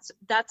 and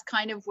that's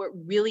kind of what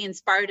really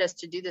inspired us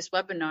to do this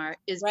webinar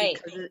is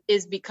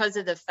because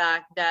of the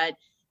fact that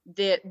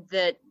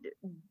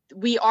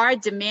we are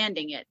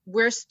demanding it.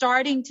 We're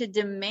starting to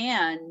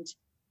demand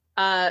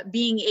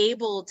being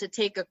able to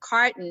take a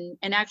carton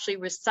and actually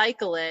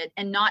recycle it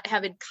and not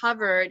have it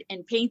covered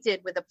and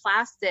painted with a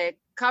plastic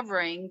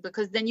covering,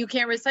 because then you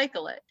can't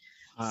recycle it.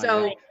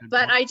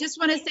 But I just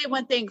want to say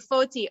one thing,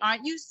 Foti,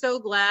 aren't you so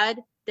glad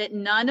that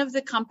none of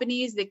the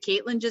companies that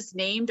Caitlin just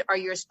named are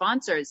your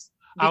sponsors?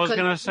 I was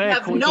going to say,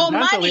 have no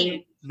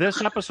money.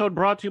 This episode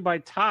brought to you by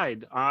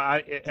Tide.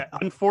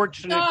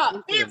 Unfortunate.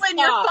 Caitlin,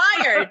 you're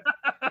fired.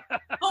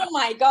 Oh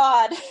my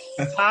God.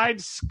 Tide,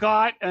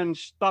 Scott, and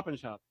Stop and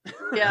Shop.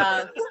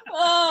 Yeah.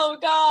 Oh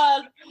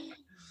God.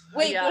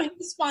 Wait,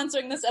 who's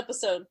sponsoring this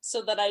episode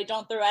so that I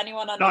don't throw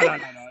anyone under?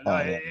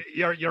 No.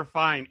 You're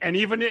fine. And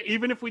even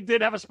if we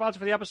did have a sponsor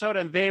for the episode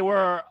and they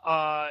were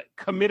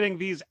committing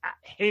these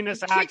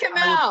heinous acts, kick him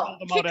out.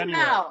 Kick him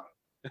out.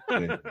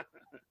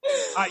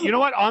 You know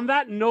what? On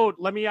that note,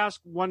 let me ask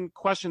one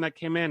question that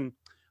came in,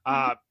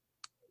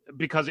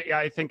 because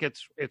I think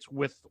it's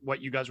with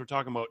what you guys were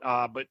talking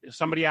about. But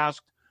somebody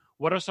asked,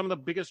 what are some of the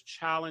biggest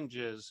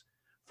challenges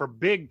for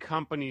big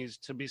companies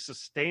to be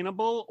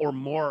sustainable or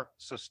more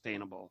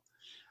sustainable?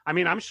 I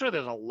mean, I'm sure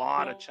there's a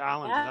lot of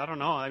challenges. I don't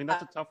know. I mean,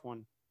 that's a tough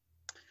one.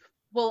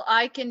 Well,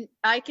 I can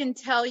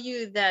tell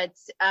you that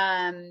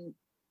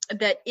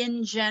that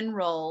in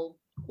general,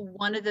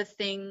 one of the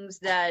things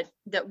that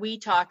we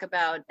talk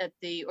about at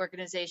the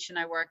organization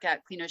I work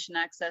at, Clean Ocean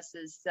Access,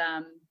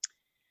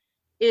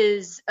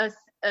 is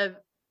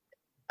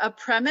a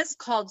premise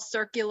called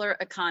circular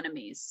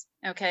economies.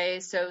 Okay,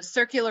 so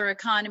circular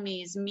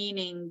economies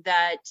meaning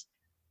that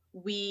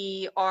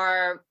we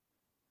are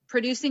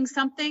producing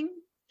something,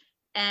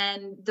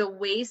 and the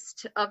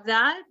waste of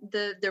that,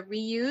 the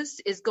reuse,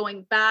 is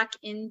going back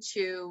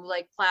into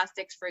like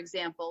plastics, for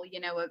example. You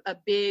know, a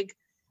big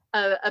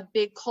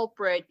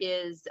culprit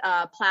is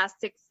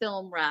plastic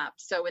film wrap.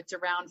 So it's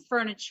around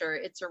furniture,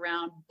 it's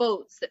around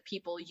boats that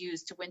people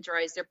use to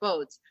winterize their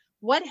boats.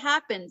 What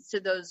happens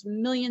to those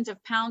millions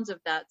of pounds of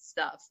that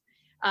stuff?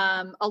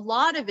 A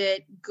lot of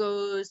it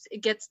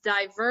gets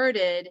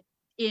diverted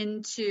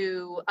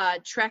into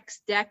Trex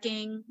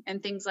decking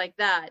and things like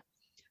that.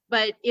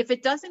 But if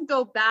it doesn't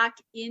go back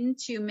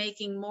into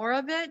making more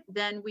of it,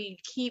 then we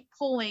keep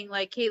pulling,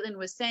 like Caitlin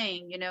was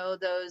saying, you know,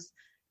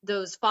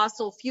 those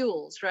fossil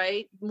fuels,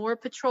 right? More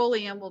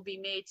petroleum will be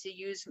made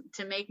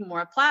to make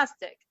more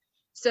plastic.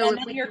 So and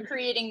then you're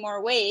creating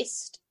more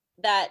waste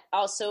that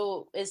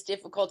also is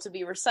difficult to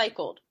be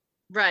recycled.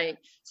 Right.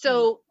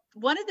 So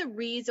one of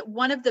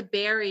the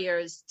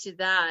barriers to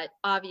that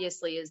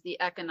obviously is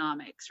the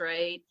economics,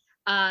 right?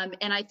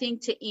 And I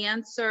think to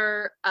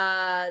answer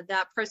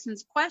that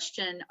person's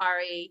question,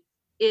 Ari,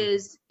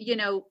 is, you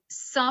know,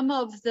 some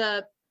of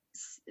the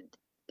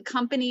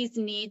companies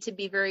need to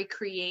be very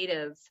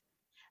creative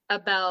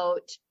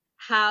about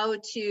how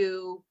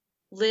to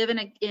live in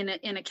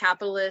a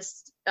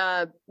capitalist,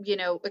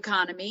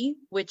 economy,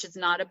 which is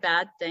not a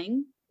bad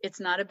thing. It's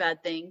not a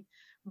bad thing,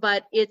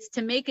 but it's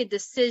to make a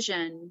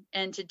decision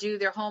and to do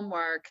their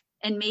homework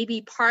and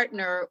maybe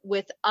partner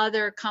with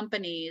other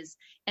companies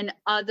and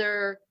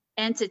other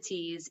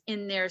entities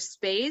in their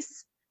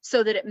space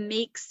so that it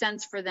makes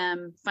sense for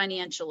them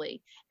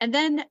financially. And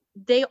then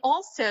they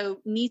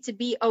also need to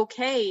be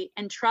okay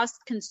and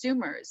trust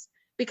consumers.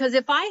 Because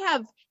if I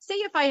have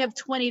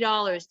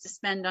 $20 to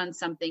spend on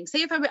something, say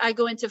if I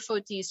go into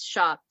Foti's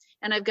shop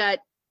and I've got,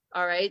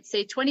 all right,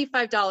 say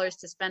 $25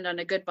 to spend on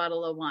a good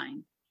bottle of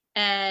wine.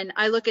 And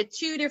I look at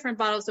 2 different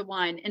bottles of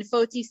wine and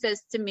Foti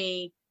says to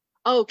me,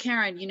 oh,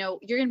 Karen, you know,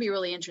 you're going to be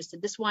really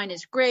interested. This wine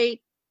is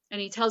great. And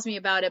he tells me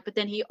about it. But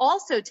then he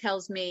also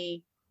tells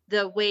me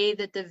the way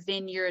that the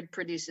vineyard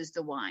produces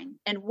the wine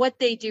and what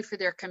they do for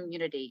their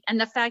community. And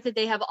the fact that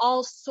they have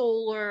all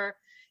solar,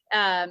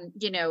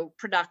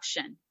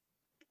 production.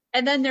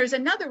 And then there's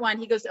another one.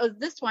 He goes, oh,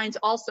 this wine's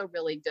also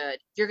really good.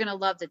 You're going to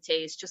love the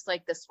taste, just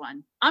like this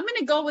one. I'm going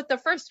to go with the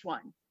first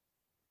one.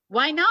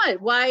 Why not?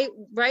 Why?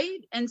 Right.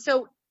 And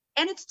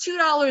it's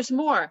 $2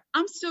 more.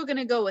 I'm still going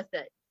to go with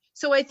it.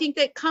 So I think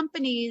that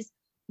companies,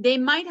 they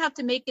might have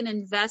to make an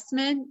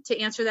investment to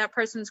answer that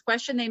person's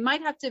question. They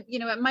might have to,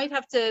 it might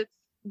have to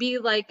be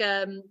like,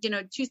 2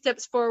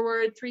 steps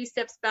forward, 3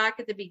 steps back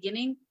at the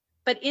beginning.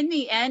 But in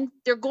the end,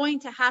 they're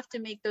going to have to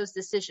make those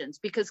decisions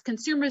because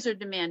consumers are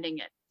demanding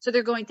it. So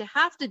they're going to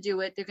have to do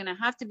it. They're going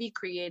to have to be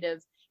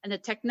creative. And the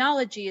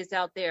technology is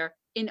out there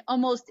in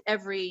almost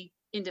every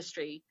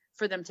industry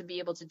for them to be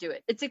able to do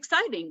it. It's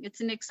exciting.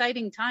 It's an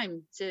exciting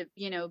time to,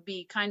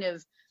 be kind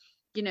of,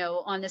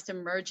 on this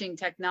emerging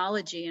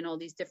technology in all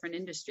these different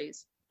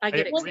industries. I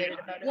get excited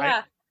about it.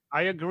 Yeah.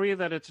 I agree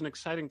that it's an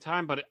exciting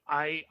time, but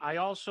I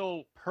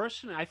also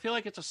personally, I feel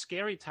like it's a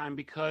scary time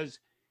because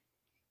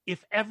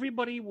if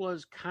everybody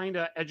was kind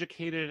of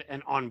educated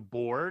and on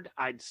board,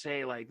 I'd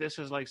say like this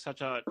is like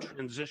such a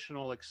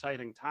transitional,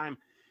 exciting time.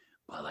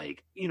 But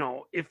like,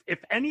 if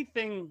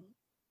anything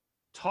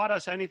taught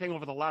us anything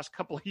over the last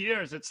couple of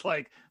years, it's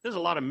like there's a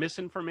lot of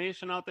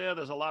misinformation out there.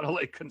 There's a lot of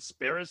like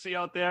conspiracy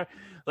out there.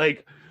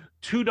 Like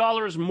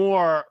 $2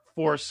 more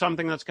for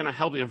something that's going to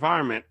help the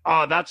environment.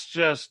 Oh, that's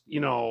just,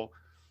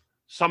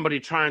 somebody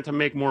trying to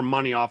make more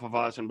money off of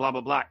us and blah,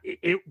 blah, blah.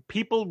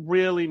 People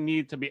really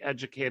need to be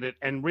educated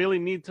and really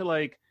need to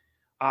like,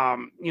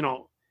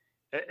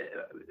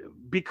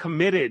 be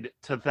committed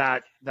to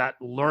that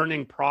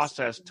learning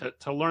process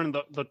to learn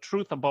the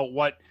truth about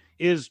what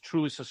is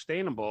truly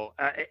sustainable.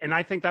 And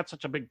I think that's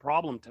such a big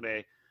problem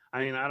today. I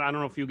mean, I don't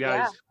know if you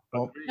guys.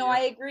 Yeah. No,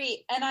 I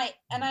agree. And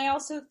I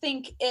also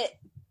think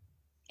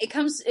it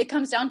comes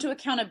down to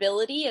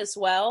accountability as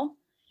well.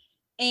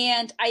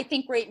 And I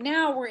think right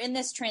now we're in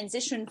this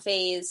transition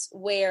phase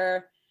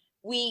where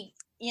we,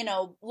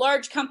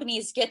 large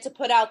companies get to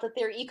put out that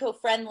they're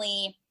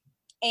eco-friendly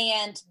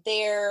and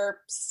they're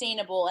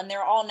sustainable and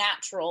they're all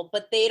natural,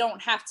 but they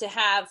don't have to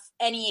have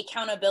any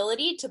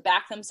accountability to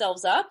back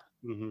themselves up.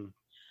 Mm-hmm.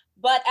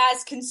 But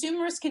as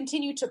consumers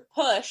continue to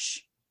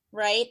push,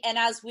 right, and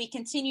as we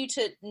continue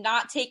to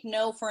not take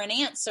no for an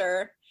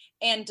answer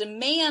and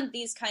demand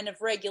these kind of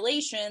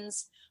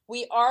regulations,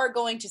 we are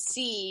going to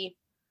see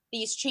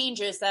these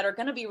changes that are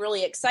going to be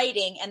really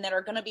exciting and that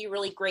are going to be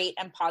really great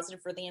and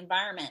positive for the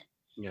environment.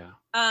 Yeah.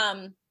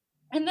 And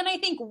then I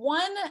think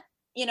one,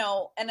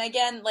 and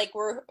again, like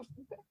we're kind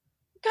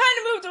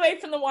of moved away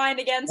from the wine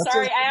again.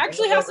 Sorry. I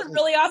actually have some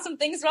really awesome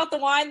things about the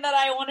wine that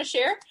I want to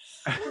share.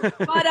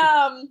 But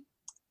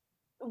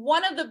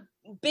one of the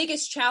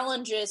biggest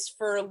challenges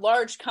for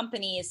large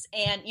companies,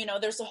 and,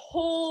 there's a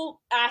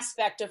whole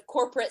aspect of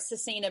corporate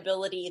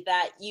sustainability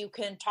that you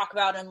can talk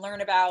about and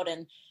learn about,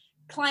 and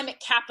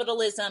climate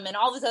capitalism and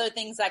all these other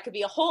things that could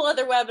be a whole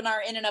other webinar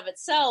in and of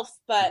itself.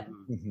 But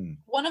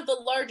one of the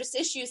largest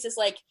issues is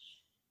like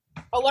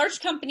a large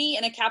company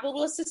in a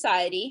capitalist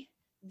society,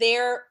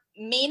 their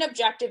main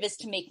objective is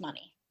to make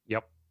money.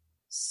 Yep.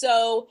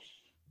 So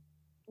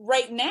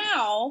right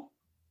now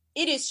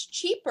it is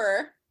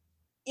cheaper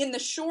in the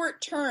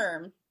short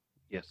term.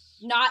 Yes.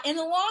 Not in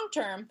the long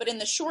term, but in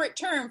the short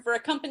term for a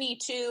company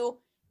to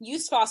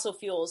use fossil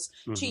fuels,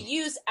 to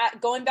use,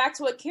 going back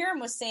to what Karen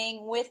was saying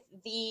with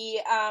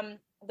the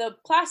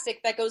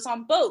plastic that goes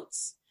on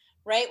boats,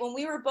 right? When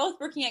we were both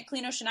working at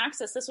Clean Ocean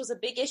Access, this was a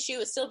big issue.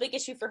 It's still a big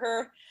issue for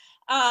her.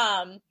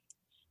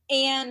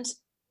 And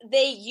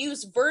they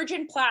use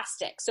virgin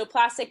plastic. So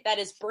plastic that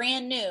is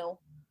brand new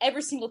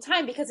every single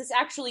time because it's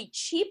actually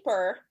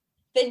cheaper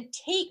than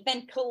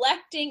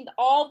collecting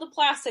all the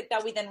plastic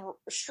that we then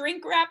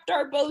shrink wrapped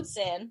our boats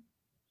in,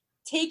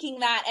 taking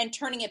that and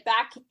turning it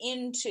back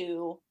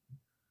into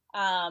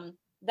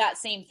that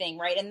same thing,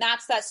 right? And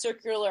that's that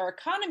circular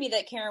economy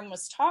that Karen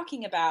was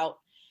talking about,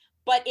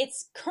 but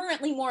it's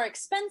currently more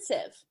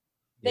expensive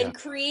than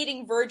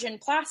creating virgin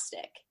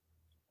plastic,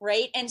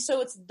 right? And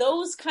so it's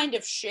those kind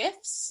of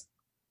shifts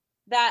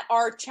that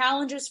are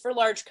challenges for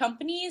large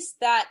companies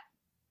that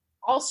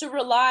also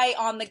rely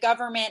on the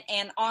government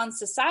and on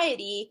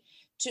society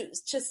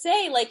to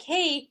say like,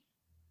 hey,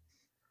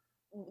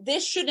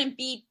 this shouldn't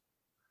be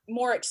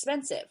more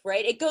expensive,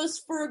 right? It goes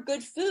for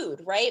good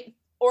food, right?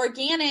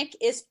 Organic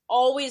is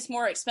always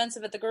more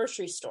expensive at the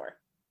grocery store,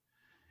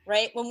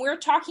 right? When we're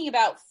talking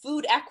about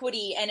food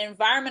equity and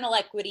environmental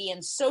equity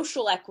and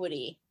social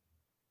equity,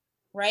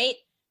 right?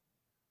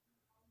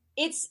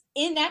 It's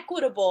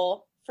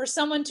inequitable for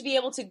someone to be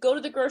able to go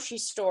to the grocery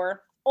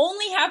store,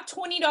 only have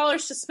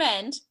 $20 to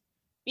spend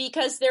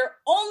because they're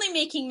only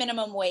making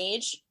minimum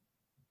wage,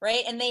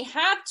 right? And they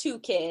have 2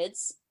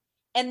 kids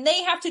and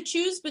they have to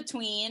choose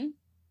between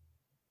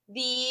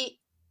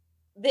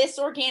this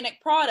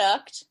organic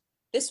product,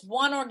 this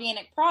one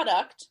organic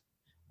product,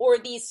 or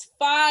these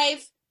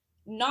 5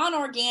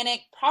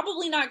 non-organic,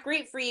 probably not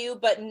great for you,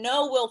 but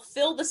will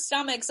fill the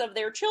stomachs of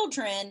their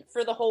children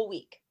for the whole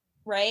week,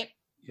 right?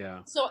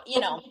 Yeah. So,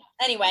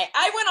 anyway,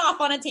 I went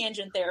off on a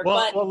tangent there.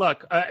 Well,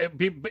 look,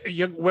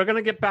 we're going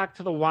to get back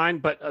to the wine,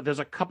 but there's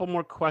a couple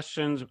more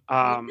questions.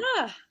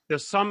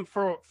 There's some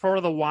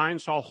for the wine,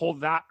 so I'll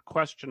hold that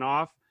question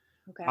off.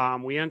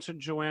 Okay. We answered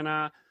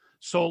Joanna.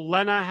 So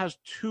Lena has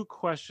 2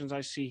 questions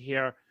I see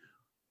here.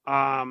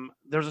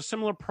 There's a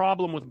similar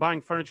problem with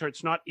buying furniture.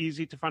 It's not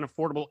easy to find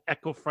affordable,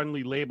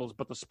 eco-friendly labels,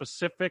 but the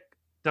specific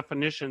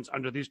definitions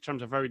under these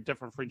terms are very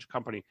different for each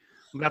company.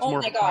 That's more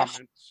of a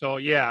comment. So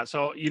yeah.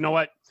 So you know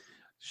what?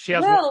 She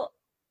has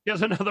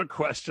another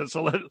question.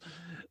 So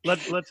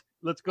let's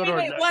go to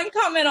wait, one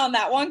comment on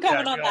that.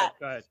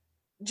 Go ahead.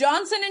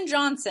 Johnson and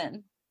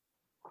Johnson.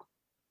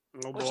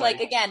 Oh, which, boy.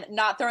 like, again,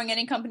 not throwing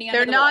any company under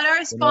They're the not bus.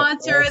 our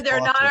sponsor.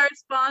 They're not our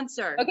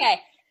sponsor.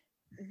 Okay.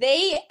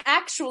 They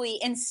actually,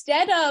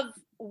 instead of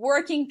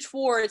working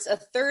towards a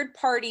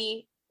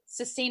third-party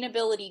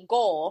sustainability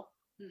goal,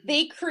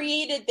 they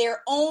created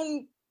their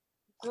own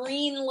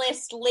green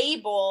list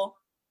label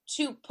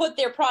to put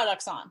their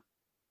products on.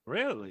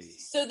 Really?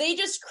 So they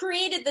just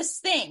created this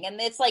thing, and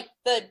it's like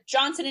the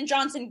Johnson &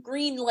 Johnson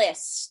green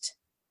list.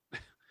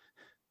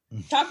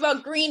 Talk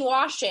about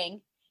greenwashing.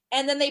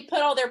 And then they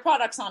put all their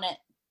products on it.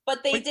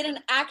 But they didn't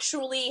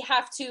actually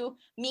have to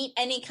meet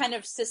any kind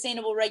of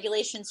sustainable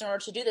regulations in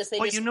order to do this.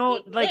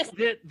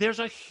 There's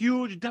a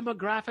huge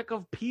demographic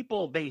of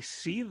people. They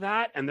see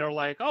that and they're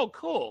like, "Oh,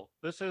 cool!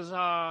 This is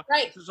right.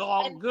 This is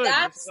all and good.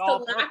 That's this is all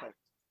the perfect."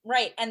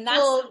 Right, and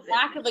that's the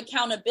lack of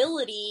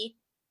accountability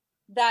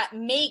that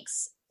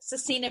makes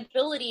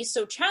sustainability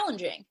so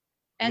challenging.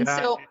 And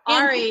so,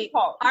 Ari,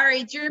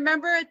 do you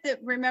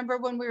remember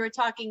when we were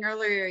talking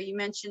earlier? You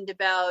mentioned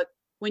about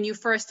when you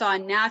first saw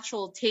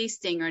natural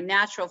tasting or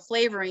natural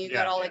flavoring, you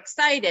got all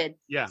excited.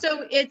 Yeah.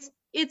 So it's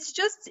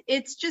just,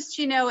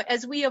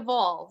 as we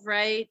evolve,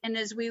 right? And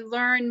as we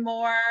learn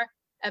more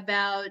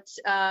about,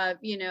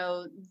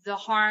 the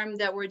harm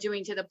that we're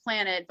doing to the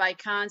planet by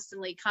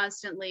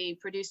constantly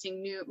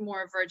producing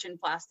more virgin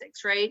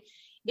plastics, right?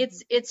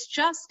 It's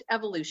just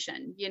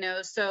evolution,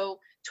 so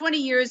 20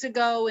 years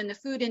ago in the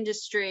food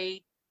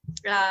industry,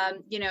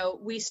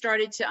 we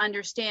started to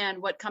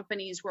understand what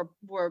companies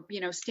were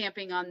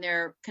stamping on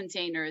their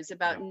containers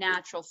about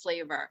natural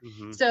flavor.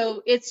 Mm-hmm.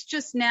 So it's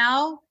just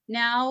now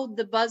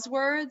the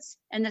buzzwords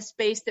and the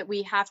space that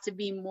we have to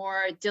be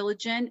more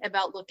diligent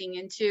about looking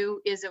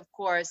into is, of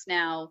course,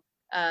 now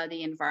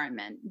the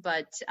environment.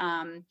 But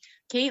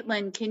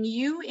Caitlin, can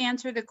you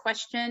answer the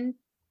question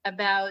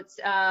about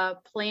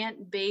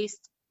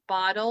plant-based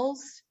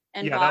bottles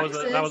and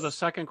boxes? That was a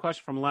second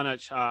question from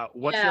Lennox.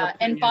 What's your opinion?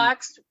 And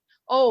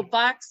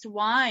boxed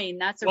wine.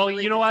 That's a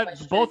really good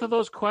question. Both of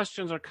those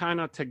questions are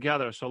kind of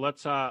together. So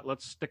let's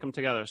stick them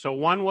together. So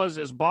one was,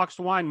 is boxed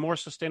wine more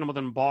sustainable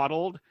than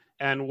bottled?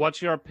 And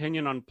what's your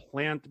opinion on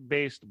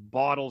plant-based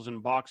bottles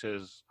and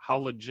boxes? How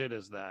legit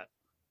is that?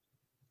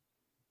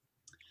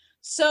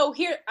 So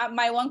here,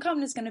 my one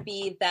comment is going to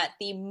be that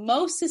the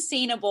most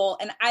sustainable,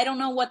 and I don't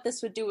know what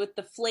this would do with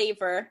the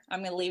flavor. I'm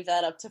going to leave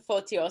that up to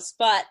Fotios,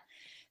 but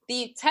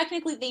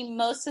technically the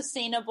most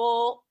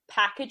sustainable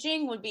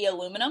packaging would be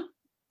aluminum.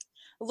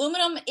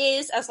 Aluminum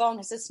is, as long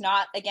as it's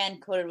not, again,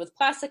 coated with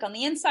plastic on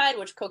the inside,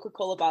 which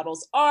Coca-Cola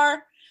bottles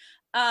are.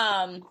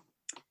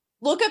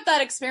 Look up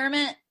that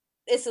experiment.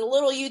 It's a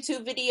little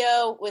YouTube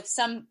video with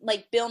some,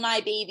 like, Bill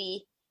Nye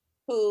baby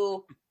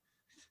who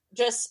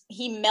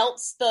he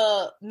melts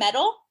the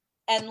metal,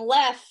 and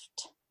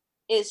left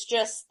is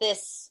just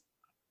this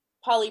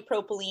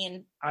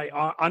polypropylene.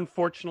 I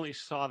unfortunately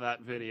saw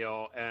that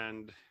video,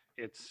 and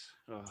it's,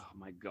 oh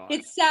my God.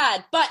 It's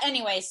sad. But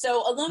anyway,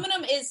 so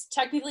aluminum is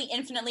technically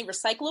infinitely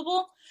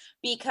recyclable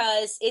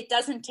because it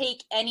doesn't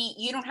take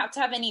you don't have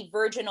to have any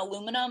virgin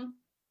aluminum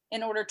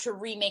in order to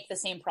remake the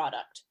same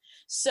product.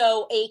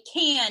 So a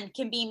can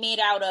be made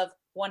out of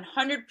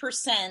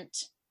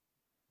 100%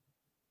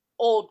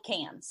 old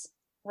cans,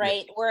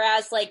 right? Yes.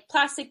 Whereas like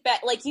plastic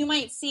bag, like you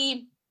might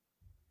see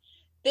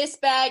this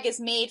bag is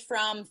made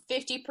from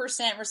 50%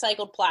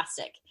 recycled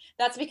plastic.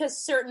 That's because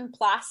certain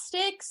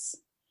plastics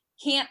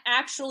can't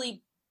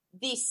actually,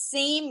 the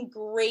same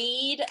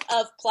grade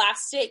of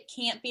plastic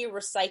can't be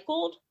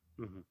recycled.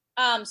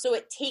 Mm-hmm. So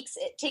it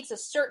takes a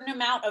certain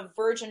amount of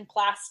virgin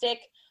plastic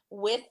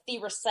with the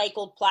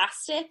recycled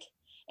plastic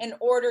in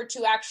order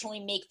to actually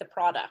make the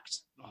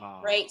product,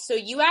 right? So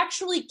you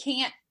actually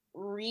can't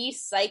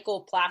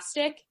recycle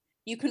plastic.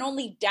 You can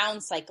only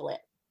downcycle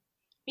it,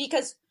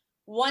 because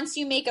once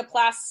you make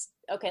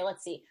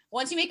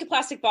once you make a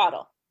plastic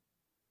bottle,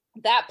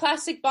 that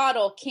plastic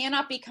bottle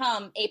cannot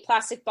become a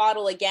plastic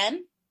bottle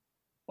again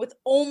with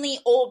only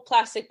old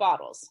plastic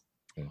bottles.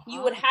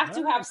 You would have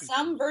to have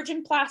some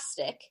virgin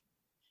plastic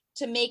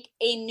to make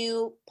a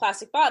new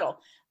plastic bottle.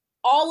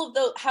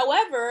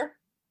 However,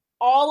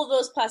 all of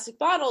those plastic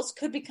bottles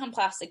could become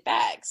plastic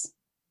bags,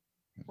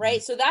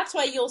 right? So that's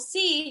why you'll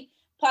see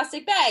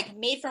plastic bag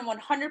made from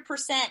 100%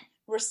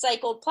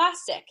 recycled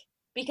plastic,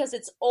 because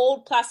it's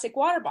old plastic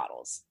water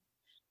bottles.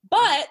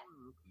 But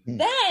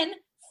then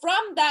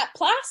from that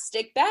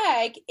plastic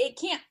bag, it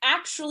can't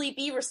actually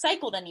be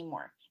recycled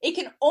anymore. It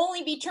can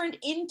only be turned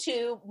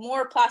into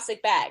more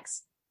plastic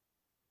bags.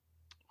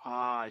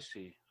 I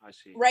see.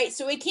 Right,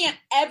 so it can't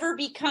ever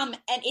become,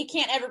 and it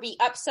can't ever be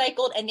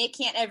upcycled, and it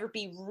can't ever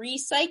be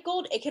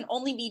recycled. It can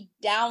only be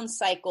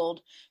downcycled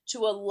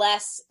to a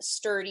less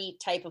sturdy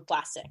type of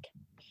plastic.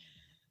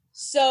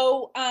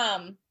 So,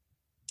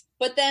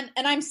 but then,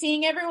 and I'm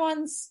seeing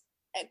everyone's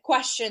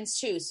questions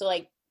too. So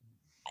like,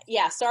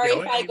 yeah, sorry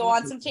Yeah, if I go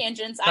on some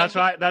tangents. That's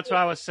why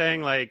I was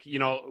saying, like, you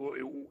know,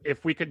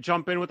 if we could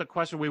jump in with a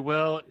question, we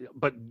will.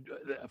 But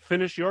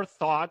finish your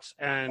thoughts,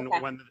 and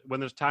Okay. when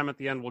there's time at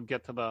the end, we'll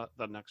get to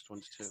the next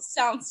ones too.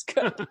 Sounds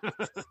good.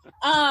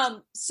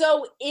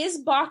 So is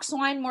boxed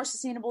wine more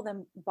sustainable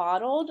than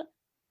bottled?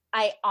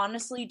 I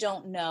honestly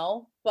don't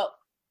know, but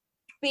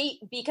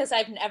because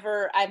I've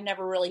never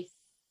really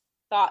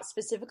thought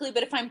specifically.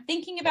 But if I'm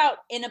thinking about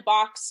if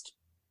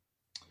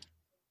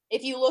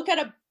you look at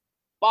a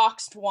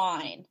boxed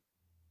wine,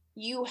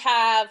 you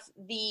have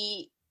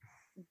the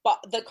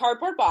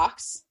cardboard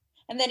box,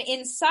 and then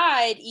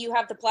inside you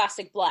have the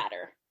plastic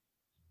bladder,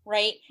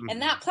 right? Mm-hmm.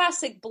 And that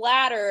plastic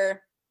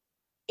bladder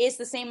is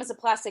the same as a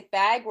plastic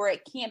bag, where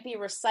it can't be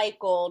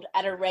recycled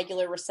at a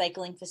regular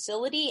recycling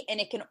facility, and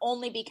it can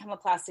only become a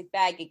plastic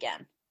bag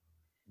again,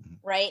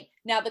 right?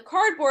 Now, the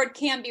cardboard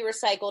can be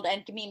recycled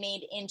and can be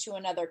made into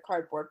another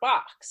cardboard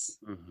box.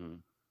 Mm-hmm.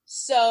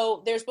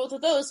 So there's both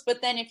of those,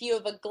 but then if you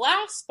have a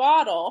glass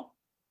bottle,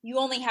 you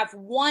only have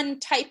one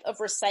type of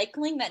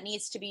recycling that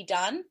needs to be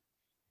done,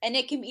 and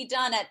it can be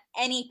done at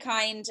any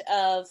kind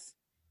of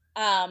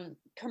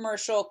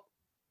commercial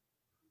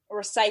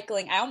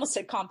recycling. I almost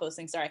said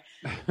composting, sorry.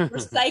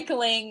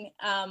 Recycling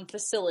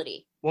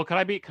facility. Well, could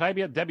I be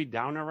a Debbie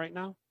Downer right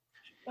now?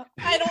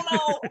 I don't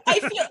know.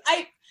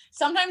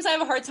 Sometimes I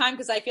have a hard time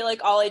because I feel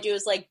like all I do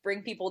is like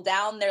bring people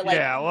down. They're like,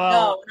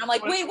 no. And I'm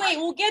like, wait,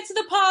 we'll get to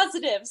the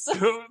positives.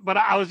 But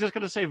I was just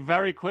going to say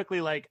very quickly,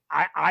 like,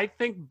 I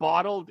think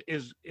bottled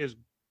is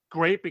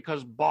great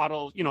because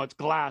bottles, you know, it's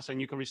glass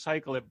and you can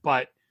recycle it,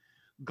 but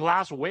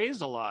glass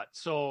weighs a lot.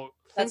 So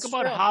think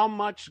about how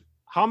much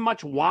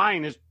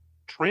wine is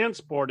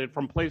transported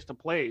from place to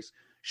place,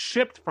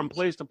 shipped from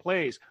place to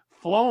place,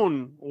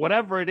 flown,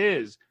 whatever it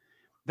is.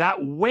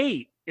 That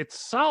weight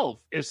itself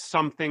is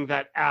something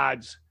that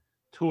adds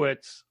to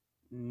its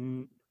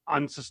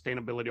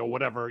unsustainability, or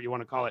whatever you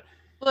want to call it.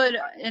 But,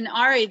 and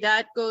Ari,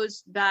 that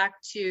goes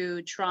back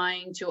to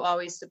trying to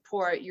always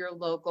support your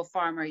local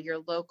farmer, your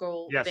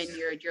local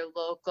vineyard, your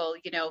local,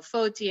 you know,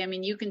 FOTI. I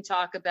mean, you can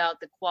talk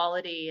about the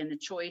quality and the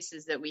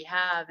choices that we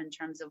have in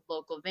terms of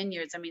local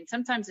vineyards. I mean,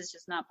 sometimes it's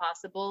just not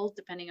possible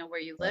depending on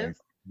where you live. Right.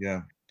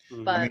 Yeah.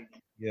 But I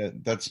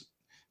mean,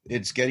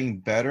 it's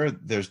getting better.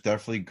 There's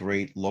definitely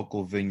great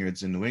local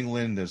vineyards in New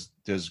England.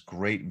 There's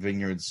great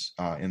vineyards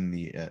on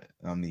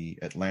the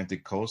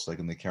Atlantic coast, like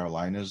in the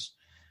Carolinas.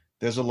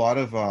 There's a lot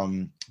of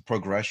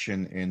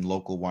progression in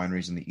local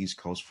wineries in the East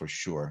Coast for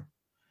sure.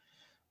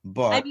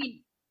 But I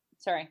mean,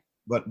 sorry.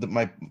 But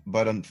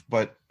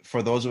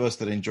for those of us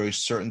that enjoy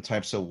certain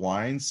types of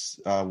wines,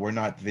 we're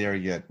not there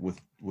yet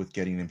with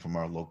getting them from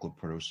our local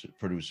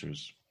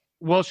producers.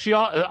 Well,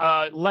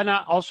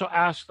 Lena also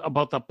asked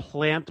about the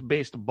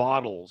plant-based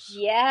bottles.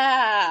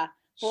 Yeah.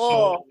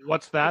 So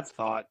what's that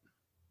thought?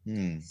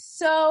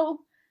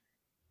 So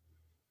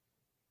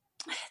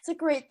it's a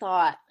great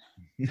thought.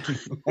 I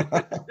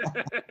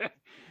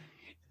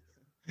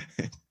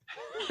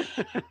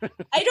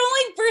don't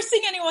like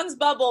bursting anyone's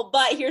bubble,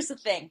 but here's the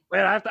thing. Wait,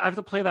 I have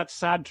to play that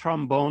sad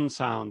trombone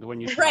sound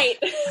when you talk. Right.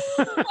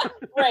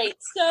 Right.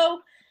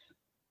 So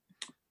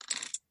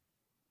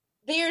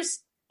there's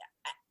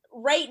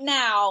right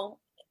now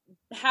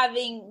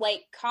having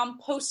like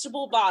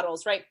compostable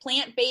bottles, right?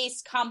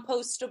 Plant-based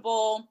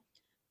compostable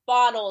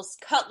bottles,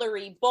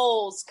 cutlery,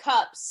 bowls,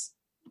 cups,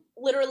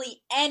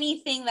 literally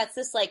anything that's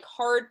this like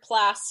hard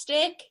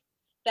plastic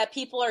that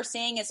people are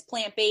saying is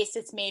plant-based.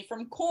 It's made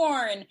from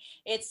corn.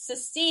 It's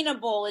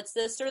sustainable. It's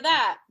this or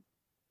that.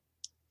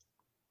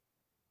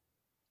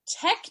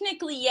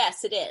 Technically,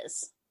 yes, it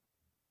is.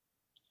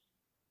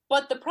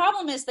 But the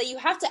problem is that you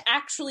have to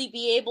actually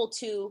be able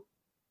to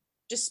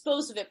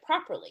dispose of it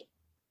properly,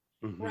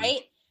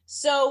 right?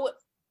 So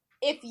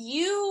if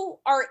you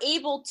are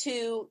able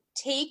to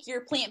take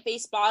your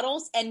plant-based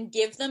bottles and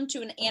give them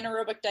to an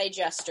anaerobic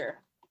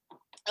digester.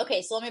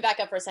 Okay, so let me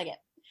back up for a second.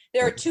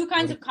 There are two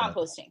kinds of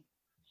composting.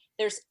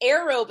 There's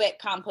aerobic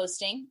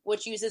composting,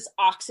 which uses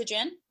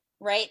oxygen,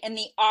 right? And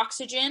the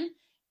oxygen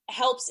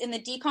helps in the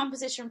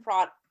decomposition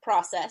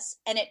process,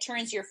 and it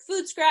turns your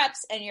food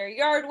scraps and your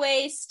yard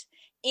waste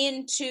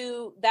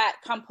into that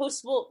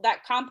compost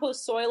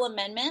soil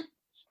amendment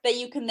that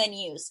you can then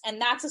use.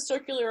 And that's a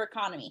circular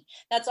economy.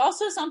 That's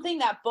also something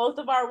that both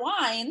of our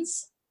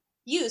wines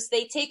use.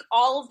 They take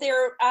all of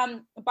their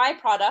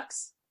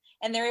byproducts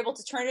and they're able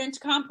to turn it into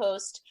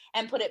compost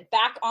and put it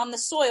back on the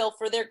soil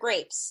for their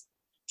grapes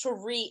to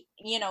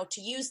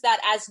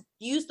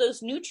use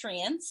those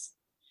nutrients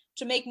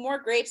to make more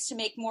grapes, to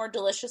make more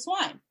delicious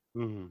wine.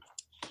 Mm-hmm.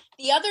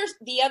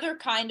 The other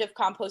kind of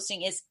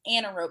composting is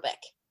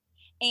anaerobic.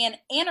 And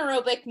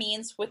anaerobic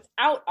means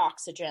without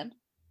oxygen,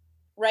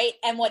 right?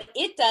 And what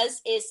it does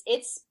is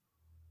it's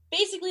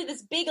basically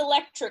this big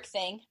electric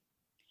thing,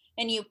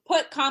 and you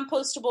put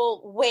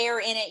compostable ware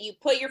in it, you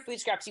put your food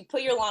scraps, you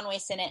put your lawn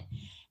waste in it,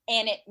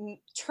 and it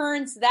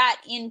turns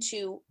that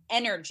into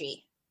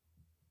energy,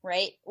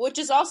 right? Which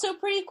is also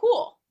pretty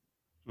cool,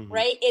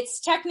 right? It's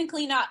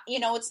technically not,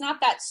 it's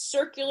not that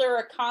circular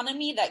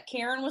economy that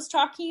Karen was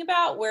talking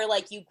about, where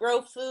like you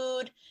grow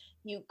food,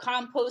 you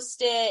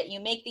compost it, you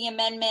make the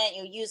amendment,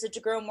 you use it to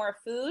grow more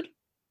food.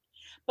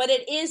 But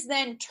it is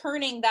then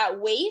turning that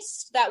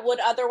waste that would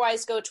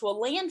otherwise go to a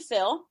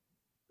landfill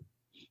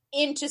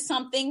into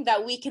something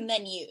that we can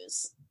then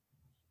use,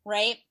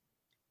 right?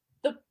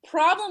 The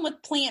problem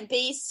with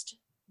plant-based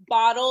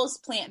bottles,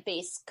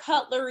 plant-based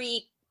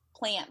cutlery,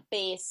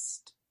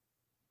 plant-based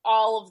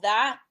all of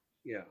that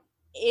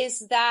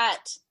is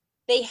that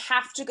they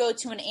have to go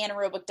to an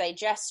anaerobic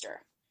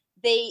digester.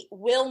 They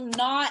will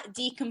not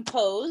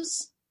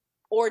decompose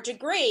or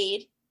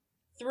degrade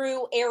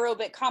through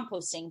aerobic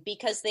composting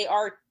because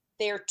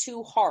they're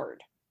too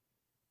hard,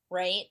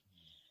 right?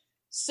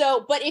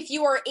 So, but if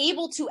you are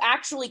able to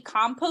actually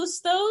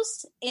compost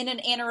those in an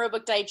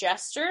anaerobic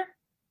digester,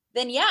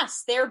 then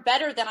yes, they're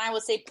better than, I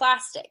would say,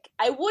 plastic.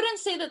 I wouldn't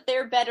say that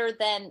they're better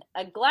than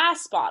a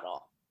glass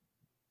bottle,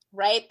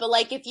 right? But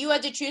like if you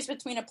had to choose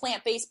between a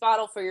plant-based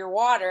bottle for your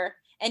water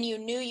and you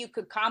knew you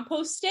could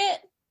compost it,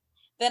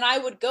 then I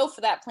would go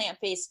for that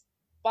plant-based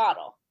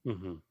bottle.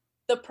 Mm-hmm.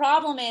 The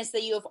problem is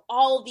that you have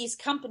all of these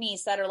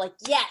companies that are like,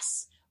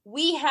 yes,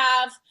 we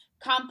have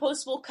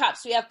compostable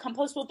cups, we have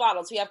compostable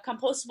bottles, we have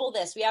compostable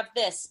this, we have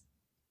this.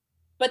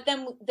 But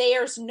then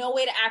there's no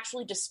way to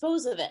actually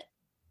dispose of it.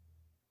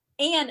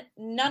 And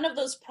none of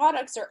those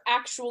products are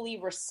actually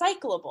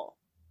recyclable.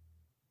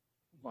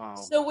 Wow.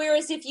 So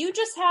whereas if you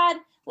just had,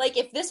 like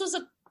if this was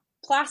a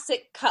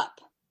plastic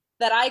cup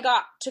that I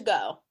got to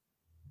go,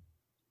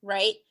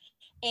 right?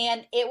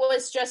 And it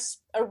was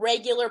just a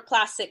regular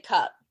plastic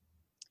cup,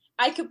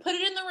 I could put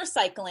it in the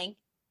recycling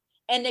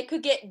and it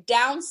could get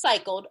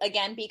downcycled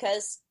again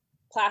because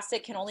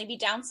plastic can only be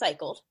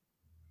downcycled.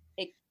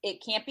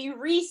 It can't be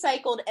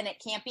recycled and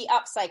it can't be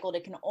upcycled.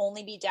 It can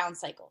only be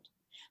downcycled.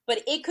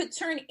 But it could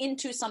turn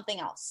into something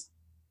else.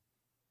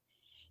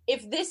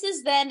 If this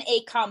is then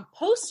a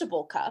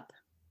compostable cup,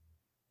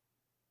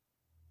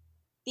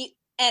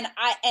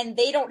 and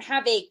they don't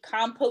have a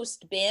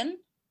compost bin,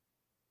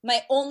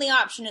 my only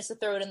option is to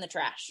throw it in the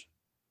trash.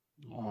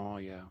 Oh,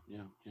 yeah.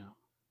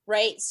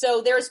 Right?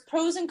 So there's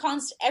pros and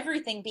cons to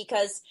everything,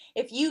 because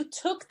if you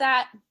took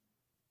that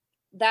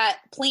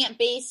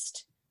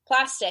plant-based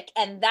plastic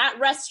and that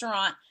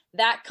restaurant,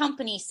 that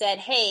company said,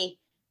 hey,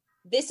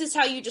 this is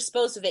how you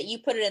dispose of it. You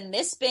put it in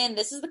this bin.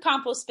 This is the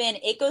compost bin.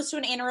 It goes to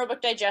an anaerobic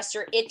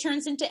digester. It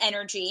turns into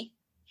energy.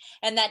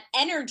 And that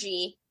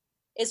energy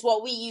is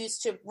what we use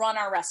to run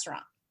our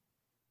restaurant.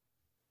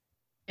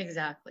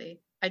 Exactly.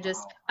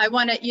 I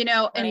want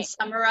to, and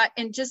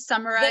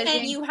summarizing.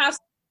 Then you have.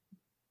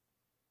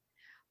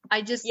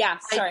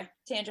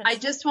 Tangent. I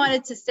just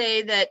wanted to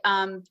say that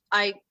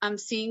I'm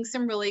seeing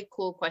some really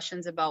cool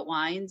questions about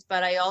wines,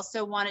 but I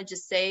also wanted to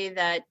say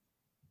that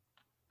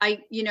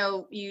you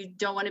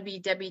don't want to be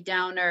Debbie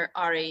Downer,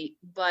 Ari,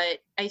 but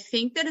I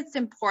think that it's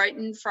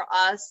important for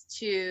us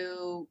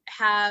to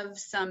have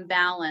some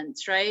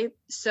balance, right?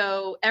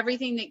 So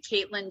everything that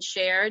Caitlin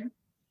shared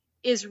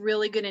is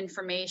really good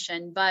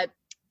information, but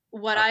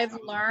what I've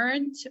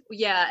learned,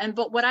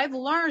 what I've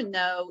learned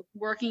though,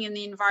 working in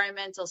the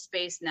environmental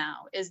space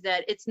now, is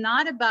that it's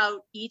not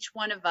about each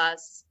one of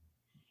us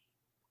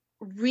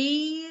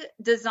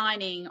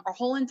redesigning our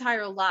whole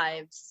entire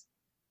lives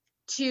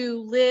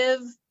to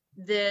live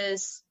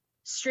this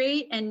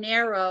straight and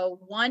narrow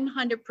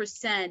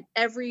 100%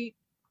 every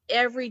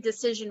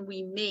decision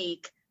we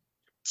make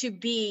to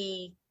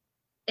be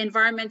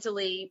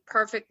environmentally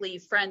perfectly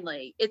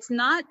friendly. It's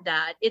not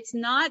that. It's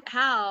not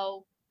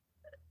how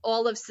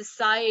all of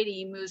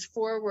society moves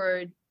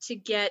forward to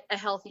get a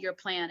healthier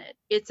planet.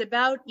 It's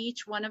about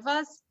each one of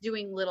us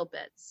doing little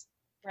bits.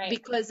 Right.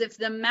 Because if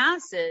the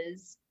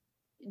masses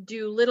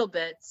do little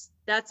bits,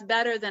 that's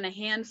better than a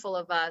handful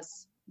of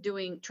us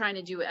trying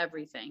to do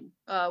everything.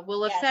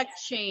 We'll affect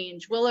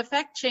change. We'll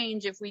affect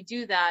change if we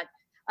do that.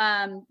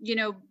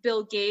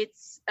 Bill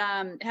Gates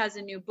has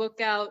a new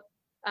book out,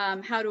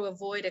 How to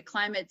Avoid a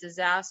Climate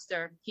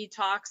Disaster. He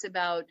talks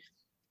about,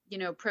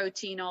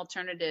 protein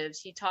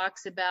alternatives. He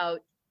talks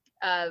about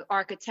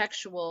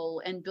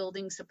architectural and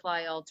building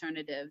supply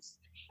alternatives.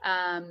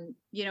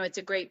 It's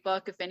a great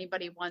book if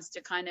anybody wants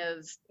to kind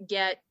of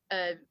get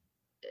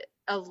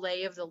a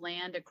lay of the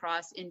land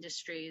across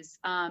industries.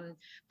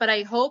 But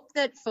I hope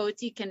that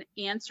Foti can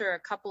answer a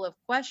couple of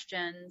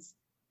questions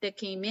that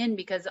came in,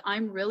 because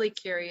I'm really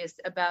curious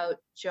about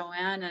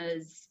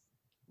Joanna's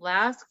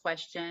last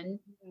question.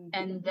 Mm-hmm.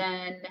 And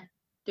then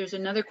there's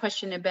another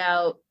question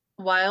about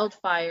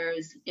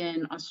wildfires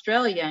in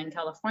Australia and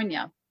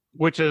California.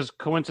 Which is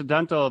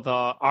coincidental.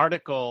 The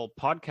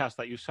podcast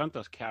that you sent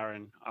us,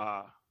 Karen,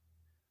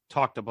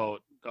 talked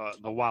about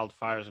the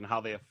wildfires and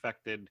how they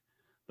affected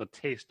the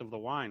taste of the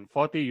wine.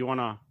 Foti, you want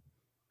to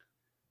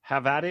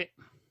have at it?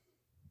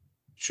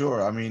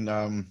 Sure. I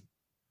mean,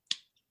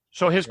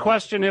 so his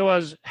question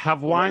was,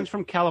 have wines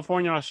from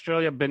California and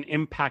Australia been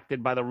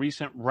impacted by the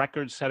recent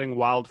record-setting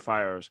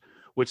wildfires,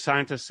 which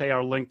scientists say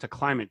are linked to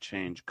climate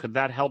change? Could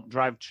that help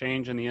drive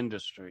change in the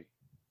industry?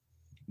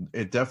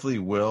 It definitely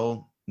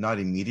will, not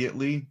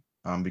immediately,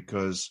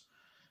 because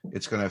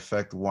it's going to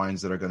affect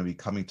wines that are going to be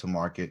coming to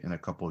market in a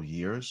couple of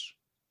years.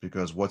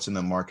 because what's in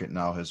the market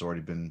now has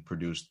already been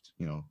produced,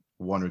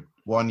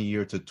 1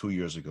 year to 2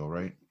 years ago,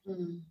 right?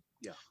 Mm.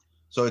 Yeah.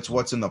 So it's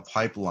what's in the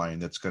pipeline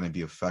that's going to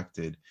be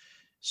affected.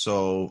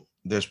 So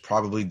there's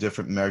probably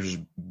different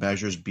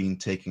measures being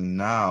taken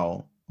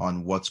now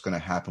on what's going to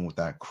happen with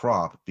that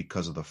crop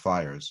because of the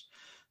fires.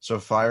 So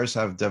if fires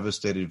have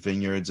devastated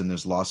vineyards and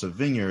there's loss of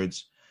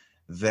vineyards,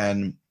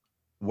 then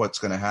what's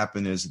going to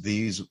happen is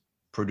these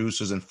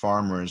producers and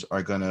farmers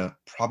are going to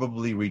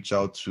probably reach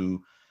out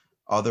to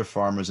other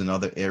farmers in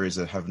other areas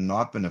that have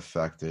not been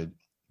affected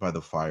by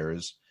the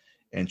fires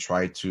and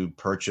try to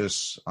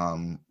purchase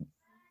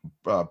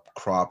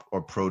crop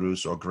or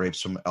produce or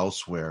grapes from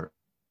elsewhere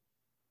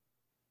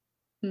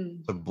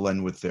to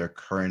blend with their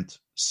current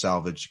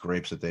salvaged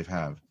grapes that they've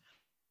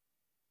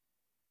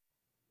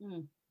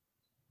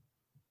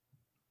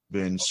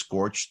been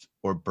scorched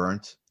or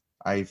burnt.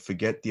 I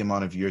forget the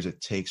amount of years it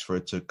takes for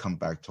it to come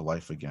back to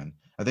life again.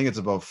 I think it's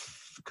about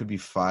could be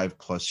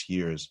 5+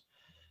 years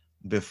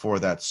before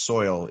that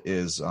soil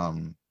is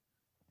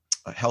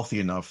healthy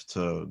enough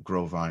to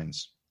grow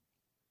vines.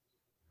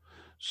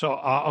 So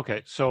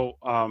okay, so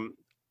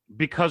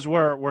because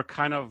we're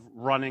kind of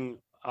running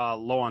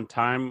low on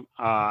time,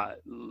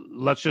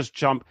 let's just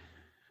jump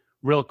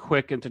real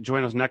quick into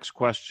Joanna's next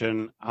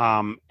question,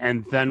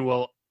 and then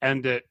we'll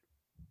end it.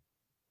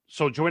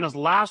 So Joanna's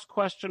last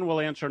question we'll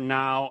answer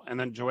now, and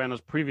then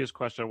Joanna's previous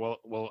question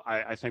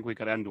I think we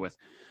could end with.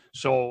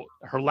 So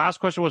her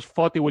last question was,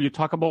 Foti, will you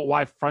talk about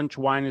why French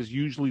wine is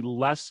usually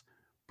less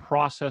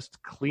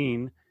processed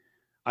clean?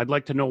 I'd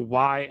like to know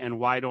why, and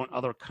why don't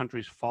other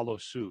countries follow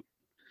suit?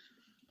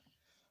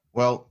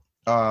 Well,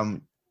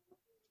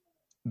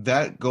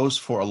 that goes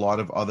for a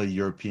lot of other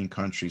European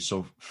countries.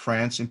 So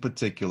France in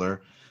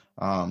particular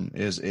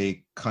is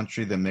a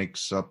country that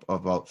makes up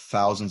about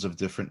thousands of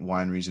different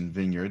wineries and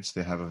vineyards.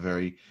 They have a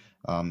very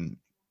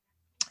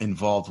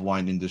involved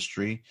wine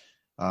industry.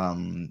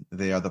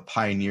 They are the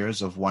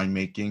pioneers of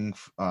winemaking.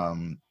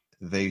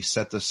 They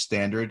set the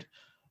standard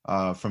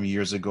from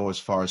years ago as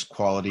far as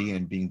quality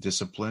and being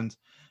disciplined,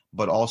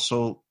 but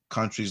also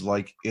countries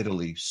like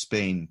Italy,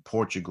 Spain,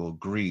 Portugal,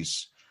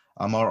 Greece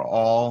are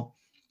all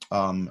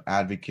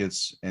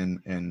advocates, and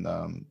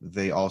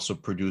they also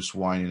produce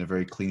wine in a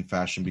very clean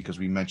fashion, because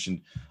we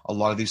mentioned a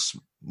lot of these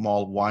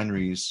small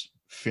wineries,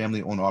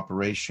 family-owned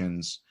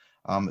operations,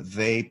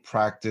 they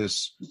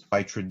practice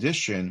by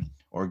tradition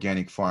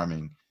organic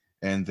farming,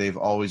 and they've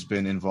always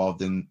been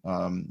involved in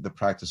the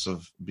practice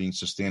of being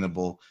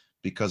sustainable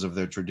because of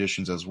their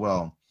traditions as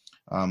well.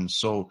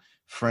 So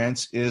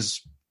France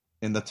is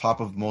in the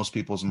top of most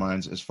people's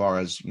minds as far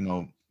as,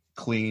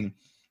 clean,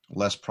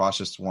 less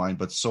processed wine,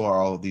 but so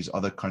are all of these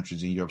other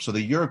countries in Europe. So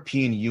the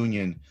European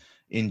Union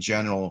in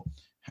general,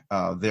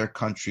 their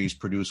countries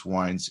produce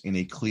wines in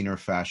a cleaner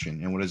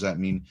fashion. And what does that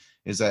mean?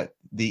 Is that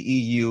the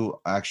EU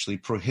actually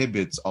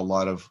prohibits a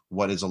lot of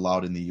what is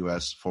allowed in the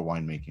US for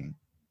winemaking.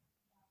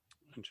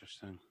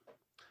 Interesting.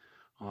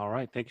 All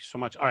right. Thank you so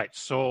much. All right.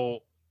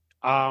 So,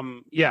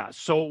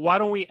 so why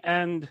don't we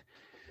end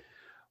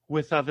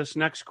with this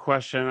next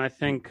question? I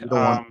think we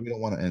don't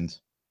want to end.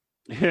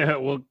 Yeah,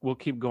 we'll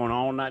keep going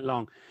all night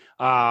long.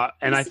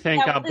 And I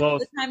think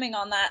both the timing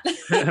on that.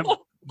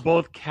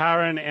 both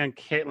Karen and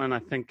Caitlin, I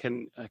think,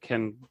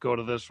 can go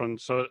to this one.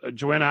 So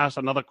Joanna asked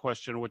another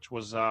question, which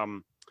was,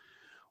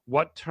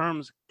 what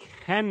terms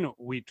can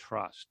we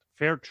trust?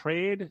 Fair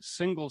trade,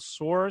 single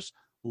source,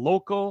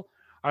 local?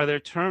 Are there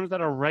terms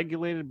that are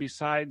regulated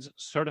besides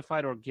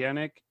certified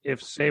organic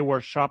if, say,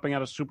 we're shopping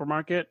at a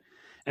supermarket?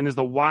 And is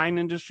the wine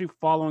industry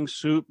following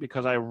suit?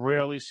 Because I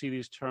rarely see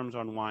these terms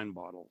on wine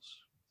bottles.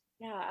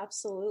 Yeah,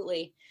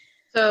 absolutely.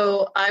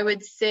 So I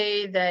would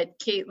say that,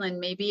 Caitlin,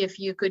 maybe if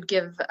you could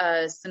give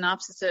a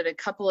synopsis of a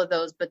couple of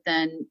those, but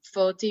then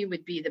Foti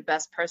would be the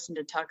best person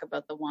to talk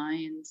about the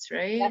wines,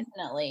 right?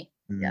 Definitely.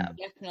 Mm-hmm. Yeah,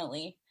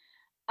 definitely.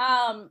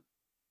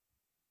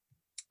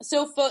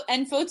 So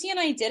Foti and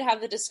I did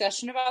have the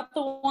discussion about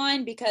the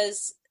wine,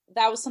 because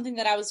that was something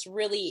that I was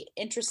really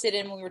interested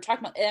in when we were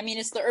talking about. I mean,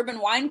 it's the Urban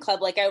Wine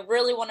Club. Like, I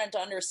really wanted to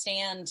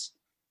understand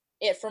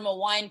it from a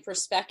wine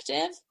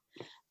perspective.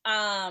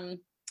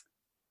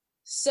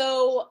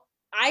 So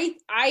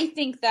I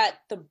think that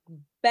the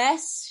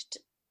best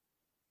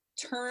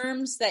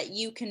terms that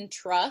you can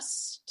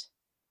trust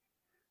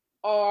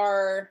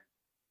are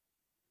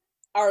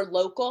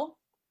local.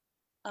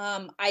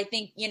 I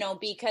think,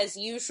 because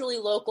usually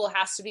local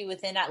has to be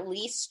within at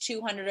least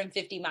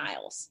 250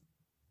 miles.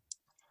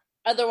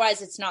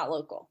 Otherwise, it's not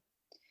local.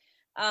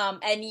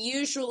 And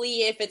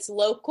usually if it's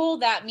local,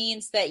 that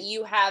means that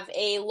you have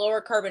a lower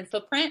carbon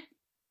footprint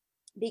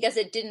because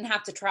it didn't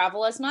have to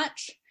travel as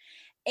much.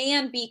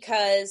 And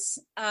because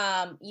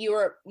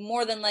you're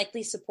more than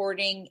likely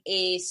supporting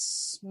a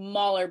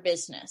smaller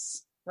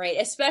business, right?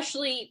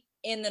 Especially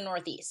in the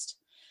Northeast.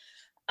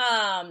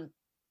 And,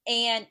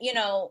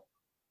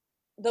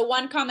 the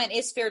one comment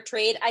is fair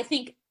trade.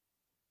 I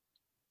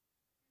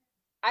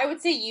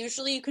would say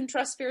usually you can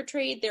trust fair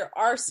trade. There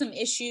are some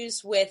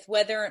issues with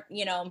whether,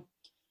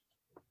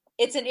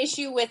 it's an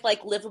issue with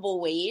like livable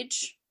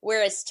wage,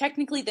 whereas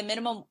technically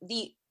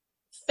the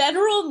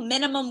federal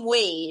minimum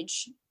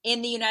wage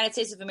in the United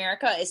States of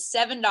America is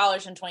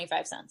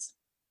 $7.25.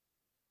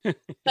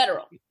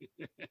 Federal.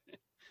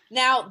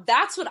 Now,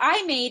 that's what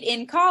I made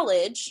in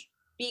college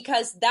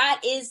because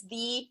that is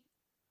the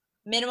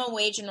minimum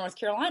wage in North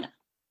Carolina.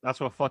 That's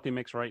what Foti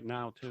makes right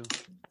now, too.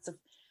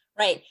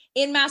 Right.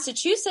 In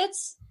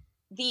Massachusetts,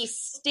 the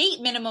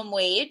state minimum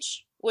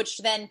wage, which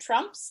then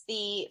trumps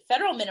the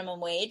federal minimum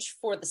wage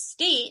for the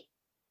state,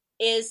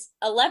 is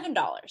 $11.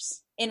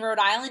 In Rhode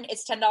Island,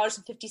 it's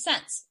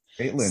 $10.50.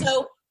 Caitlin.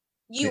 So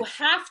you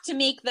have to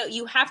make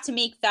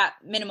that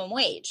minimum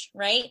wage,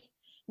 right?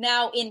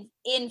 Now,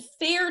 in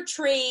fair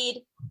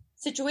trade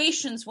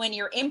situations, when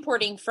you're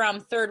importing from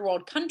third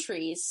world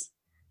countries,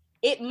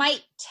 it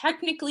might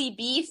technically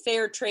be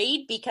fair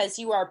trade because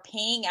you are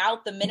paying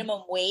out the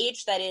minimum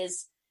wage that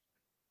is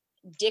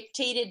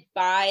dictated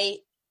by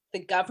the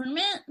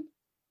government.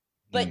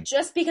 But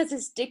just because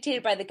it's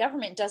dictated by the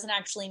government doesn't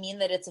actually mean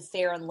that it's a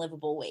fair and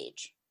livable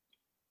wage.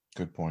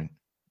 Good point.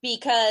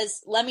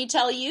 Because let me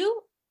tell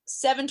you,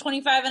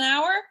 $7.25 an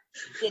hour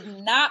did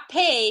not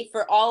pay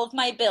for all of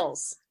my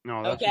bills.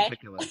 No, that's okay?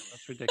 ridiculous.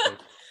 That's ridiculous.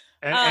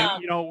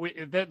 And you know,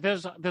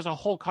 there's a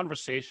whole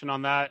conversation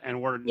on that,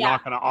 and we're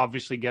not going to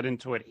obviously get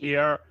into it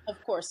here.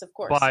 Of course.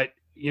 But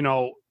you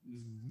know,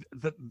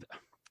 the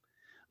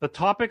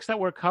topics that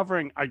we're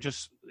covering are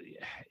just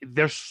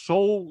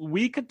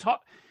we could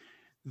talk.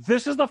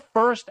 This is the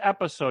first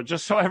episode,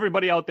 just so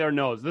everybody out there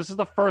knows. This is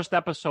the first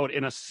episode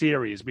in a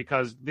series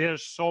because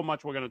there's so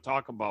much we're going to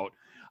talk about.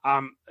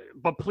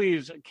 But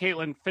please,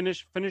 Caitlin,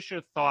 finish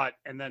your thought,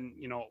 and then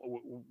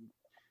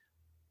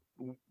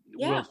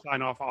we'll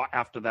sign off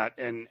after that,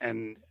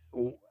 and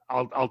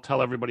I'll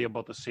tell everybody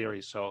about the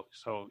series. So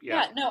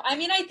yeah. No, I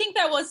mean, I think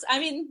that was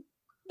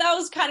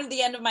kind of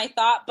the end of my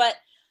thought. But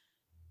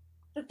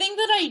the thing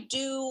that I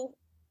do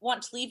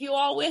want to leave you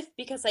all with,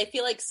 because I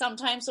feel like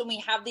sometimes when we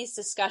have these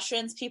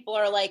discussions, people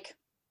are like,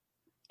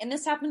 and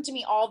this happened to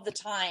me all the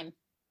time,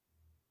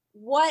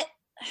 what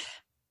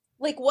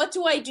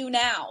do I do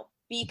now?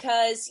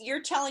 Because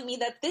you're telling me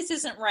that this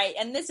isn't right,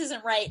 and this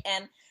isn't right,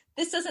 and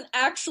this doesn't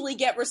actually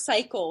get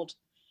recycled,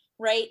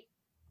 right?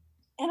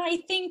 And I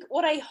think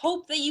what I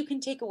hope that you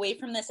can take away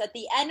from this at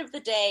the end of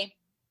the day,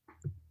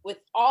 with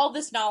all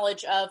this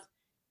knowledge of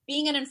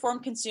being an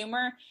informed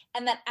consumer,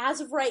 and that as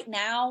of right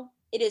now,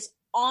 it is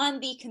on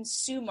the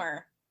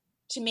consumer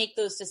to make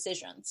those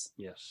decisions.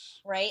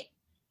 Yes. Right?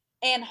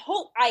 And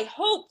I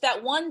hope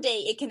that one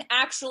day it can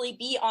actually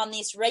be on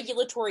these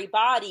regulatory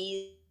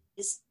bodies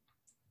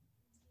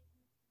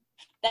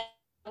that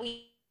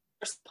we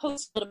are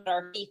supposed to put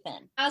our faith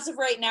in. As of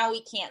right now,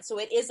 we can't. So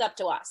it is up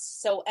to us.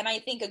 So, and I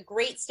think a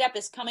great step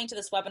is coming to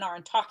this webinar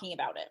and talking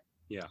about it.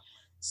 Yeah.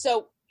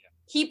 So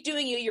keep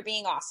doing you. You're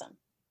being awesome.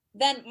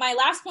 Then my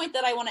last point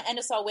that I want to end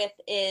us all with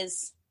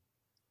is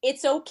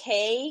it's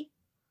okay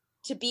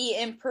to be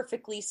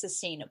imperfectly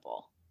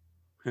sustainable,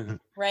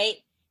 right?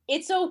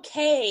 It's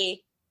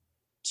okay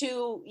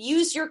to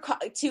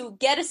to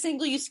get a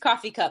single-use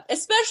coffee cup,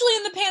 especially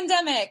in the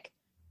pandemic.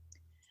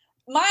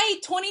 My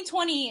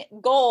 2020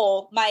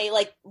 goal,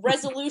 my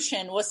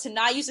resolution was to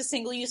not use a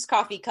single-use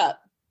coffee cup.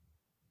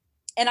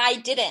 And I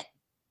didn't.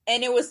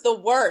 And it was the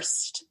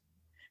worst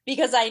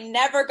because I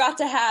never got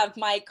to have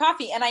my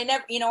coffee. And I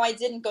never, I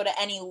didn't go to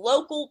any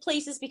local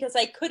places because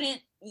I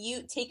couldn't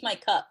take my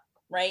cup.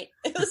 Right?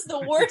 It was the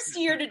worst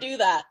year to do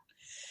that.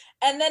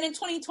 And then in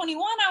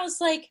 2021, I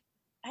was like,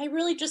 I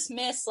really just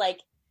miss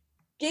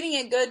getting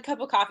a good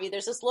cup of coffee.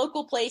 There's this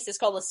local place, it's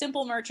called a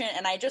Simple Merchant,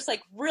 and I just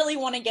really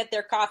want to get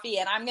their coffee,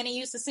 and I'm going to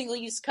use the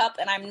single-use cup,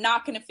 and I'm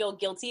not going to feel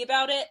guilty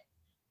about it.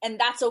 And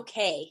that's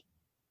okay.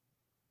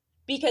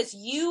 Because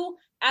you,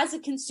 as a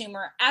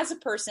consumer, as a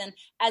person,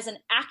 as an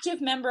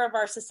active member of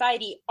our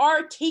society,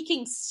 are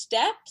taking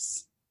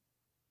steps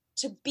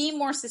to be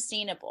more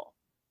sustainable.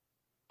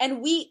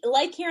 And we,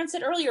 like Karen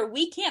said earlier,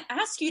 we can't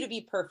ask you to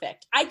be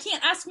perfect. I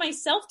can't ask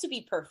myself to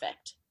be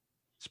perfect.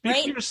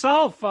 Speak for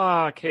yourself,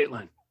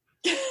 Caitlin.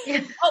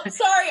 Oh,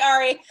 sorry,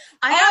 Ari.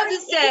 I have to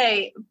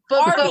say,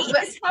 Ari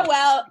is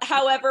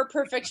however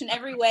perfect in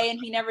every way, and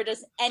he never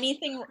does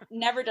anything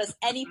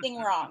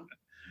wrong.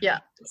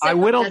 Yeah. I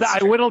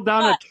whittled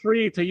down a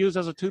tree to use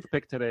as a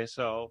toothpick today.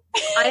 So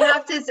I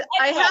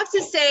have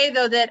to say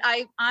though that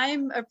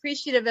I'm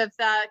appreciative of the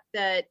fact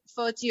that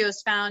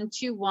Fotios found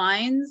two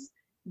wines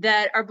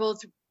that are both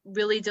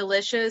really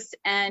delicious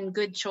and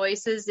good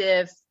choices.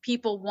 If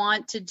people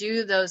want to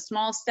do those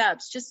small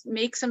steps, just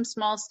make some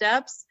small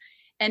steps.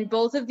 And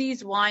both of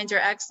these wines are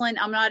excellent.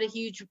 I'm not a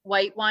huge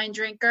white wine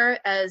drinker,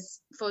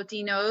 as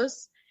Foti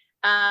knows.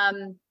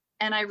 And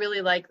I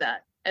really like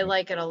that. I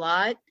like it a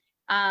lot.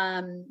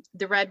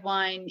 The red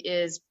wine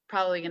is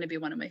probably going to be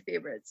one of my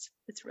favorites.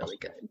 It's really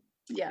good.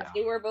 Yeah.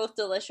 They were both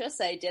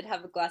delicious. I did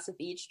have a glass of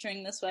each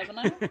during this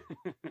webinar.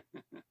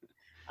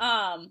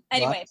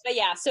 Anyway, but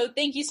yeah, so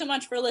thank you so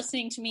much for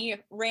listening to me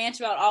rant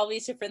about all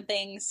these different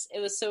things. It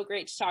was so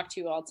great to talk to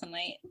you all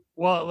tonight.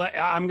 Well,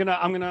 I'm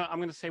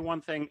gonna say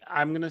one thing.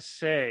 I'm gonna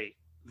say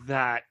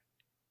that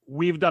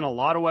we've done a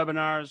lot of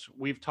webinars.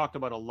 We've talked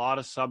about a lot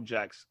of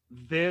subjects.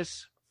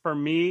 This, for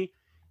me,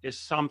 is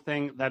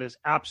something that is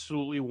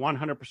absolutely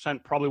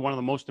 100% probably one of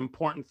the most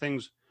important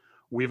things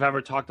we've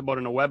ever talked about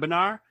in a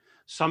webinar.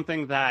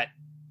 Something that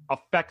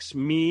affects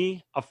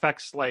me,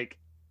 affects it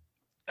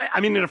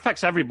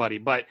affects everybody,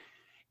 but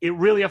it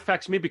really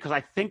affects me because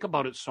I think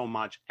about it so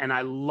much, and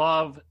I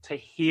love to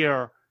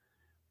hear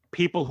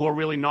people who are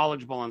really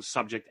knowledgeable on the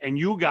subject. And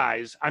you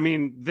guys, I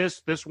mean,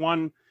 this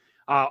one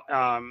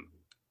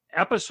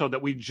episode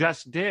that we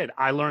just did,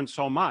 I learned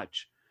so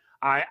much.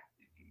 I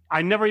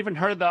never even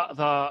heard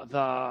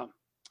the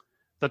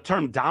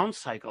term down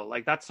cycle.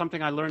 Like, that's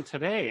something I learned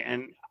today,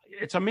 and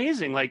it's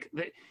amazing. Like,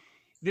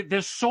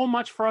 there's so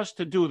much for us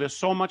to do. There's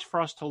so much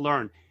for us to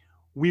learn.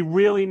 We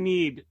really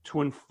need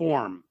to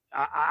inform.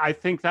 I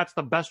think that's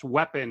the best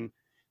weapon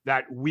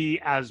that we,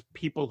 as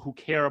people who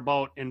care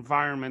about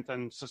environment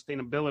and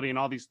sustainability and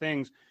all these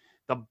things,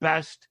 the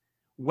best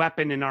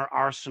weapon in our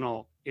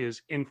arsenal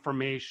is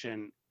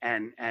information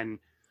and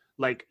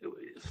like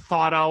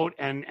thought out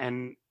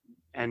and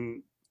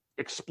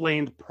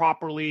explained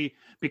properly.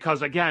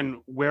 Because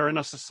again, we're in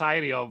a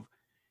society of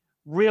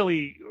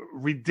really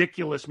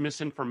ridiculous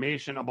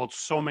misinformation about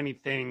so many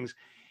things,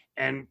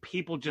 and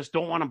people just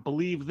don't want to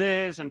believe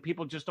this, and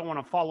people just don't want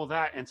to follow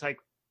that. And it's like,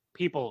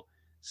 people,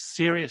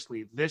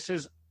 seriously, this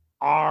is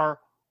our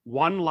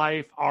one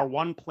life, our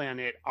one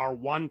planet, our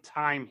one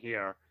time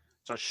here.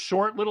 It's a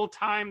short little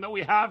time that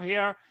we have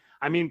here.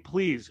 I mean,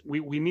 please,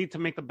 we need to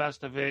make the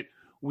best of it.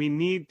 We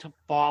need to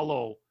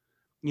follow,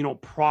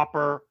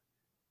 proper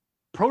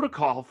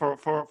protocol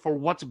for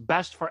what's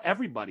best for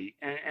everybody.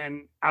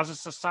 And as a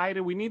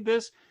society, we need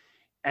this.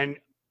 And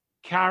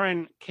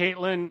Karen,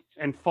 Caitlin,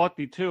 and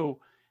Foti too,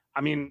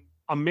 I mean,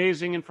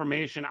 amazing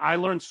information. I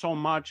learned so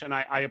much, and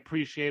I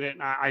appreciate it.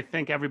 And I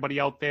thank everybody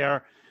out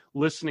there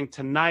listening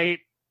tonight,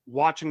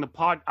 watching the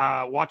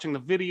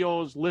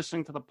videos,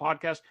 listening to the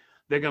podcast.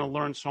 They're going to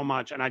learn so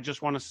much. And I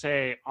just want to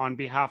say, on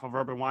behalf of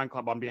Urban Wine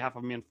Club, on behalf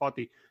of me and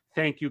Foti,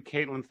 thank you,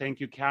 Caitlin.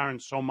 Thank you, Karen,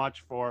 so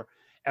much for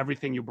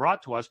everything you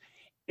brought to us.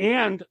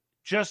 And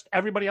just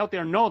everybody out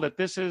there know that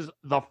this is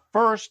the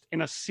first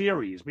in a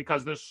series,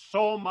 because there's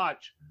so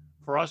much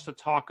for us to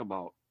talk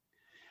about.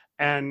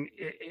 And,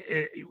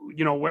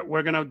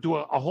 we're going to do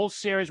a whole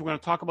series. We're going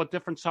to talk about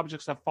different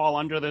subjects that fall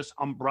under this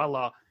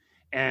umbrella.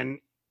 And,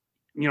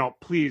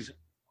 please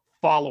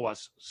follow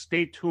us.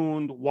 Stay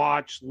tuned,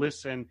 watch,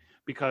 listen,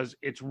 because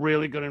it's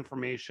really good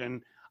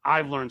information.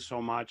 I've learned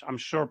so much. I'm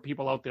sure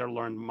people out there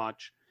learned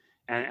much.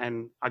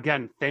 And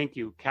again, thank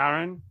you,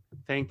 Karen.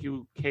 Thank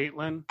you,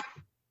 Caitlin.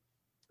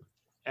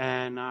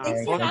 And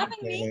thanks for having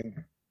me.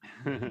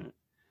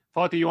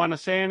 Foti, you want to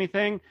say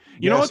anything?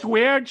 You know what's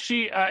weird?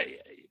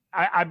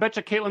 I bet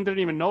you Caitlin didn't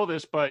even know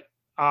this, but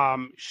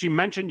she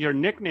mentioned your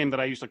nickname that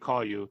I used to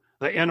call you,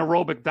 the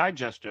anaerobic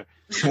digester.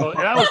 So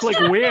that was like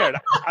weird.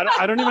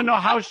 I don't even know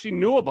how she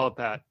knew about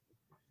that.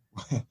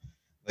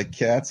 The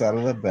cat's out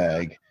of the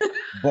bag.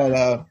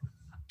 But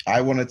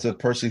I wanted to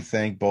personally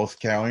thank both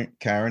Karen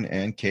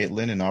and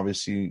Caitlin, and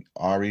obviously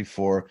Ari,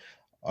 for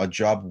a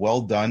job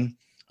well done.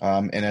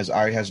 And as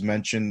Ari has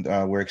mentioned,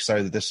 we're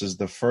excited that this is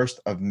the first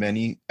of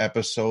many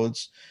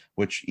episodes,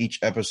 which each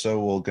episode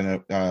will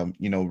going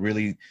to,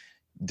 really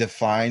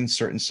define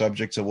certain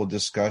subjects that we'll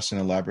discuss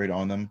and elaborate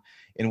on them.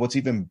 And what's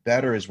even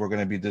better is we're going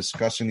to be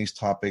discussing these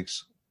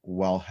topics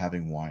while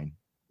having wine.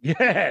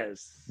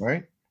 Yes.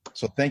 Right?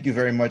 So thank you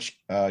very much,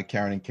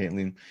 Karen and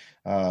Caitlin.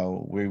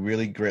 We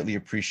really greatly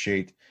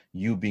appreciate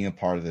you being a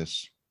part of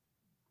this.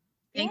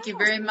 Thank you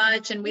very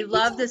much. And we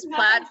love this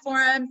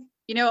platform.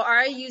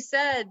 Ari, you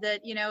said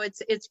that,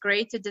 it's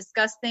great to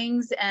discuss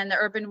things, and the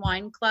Urban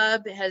Wine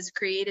Club has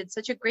created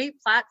such a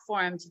great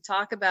platform to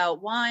talk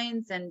about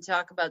wines and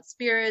talk about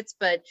spirits.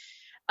 But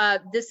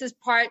this is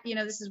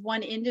this is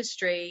one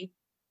industry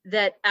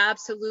that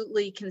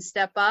absolutely can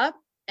step up,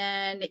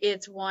 and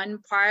it's one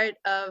part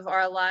of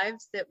our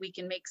lives that we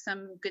can make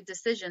some good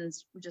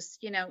decisions.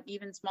 Just,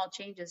 even small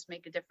changes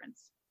make a difference.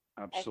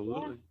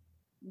 Absolutely.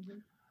 Mm-hmm.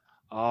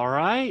 All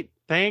right.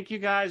 Thank you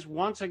guys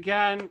once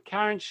again.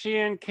 Karen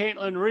Sheehan,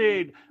 Caitlin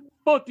Reed,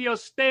 Foti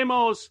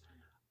Ostemos,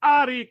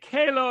 Ari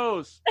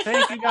Kalos.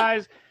 Thank you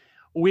guys.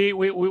 We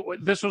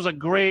this was a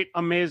great,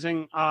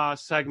 amazing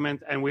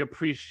segment, and we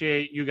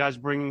appreciate you guys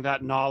bringing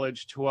that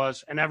knowledge to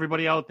us. And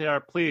everybody out there,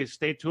 please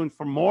stay tuned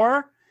for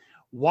more.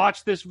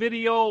 Watch this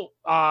video,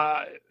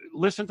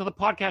 listen to the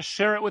podcast,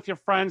 share it with your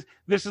friends.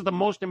 This is the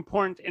most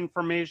important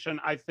information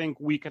I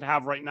think we could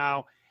have right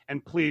now.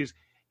 And please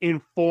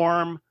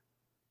inform,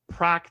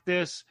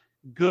 practice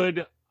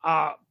good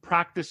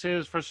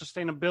practices for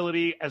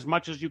sustainability as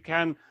much as you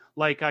can.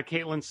 Like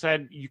Caitlin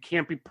said, you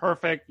can't be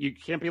perfect. You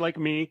can't be like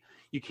me.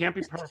 You can't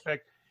be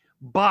perfect.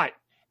 But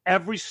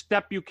every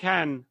step you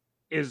can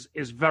is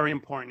very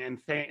important.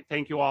 And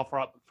thank you all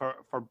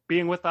for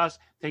being with us.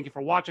 Thank you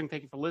for watching.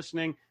 Thank you for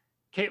listening.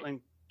 Caitlin,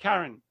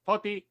 Karen,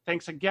 Foti,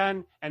 thanks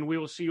again. And we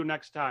will see you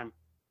next time.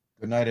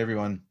 Good night,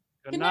 everyone.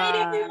 Good night,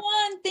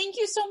 everyone. Thank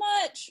you so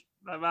much.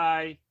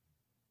 Bye-bye.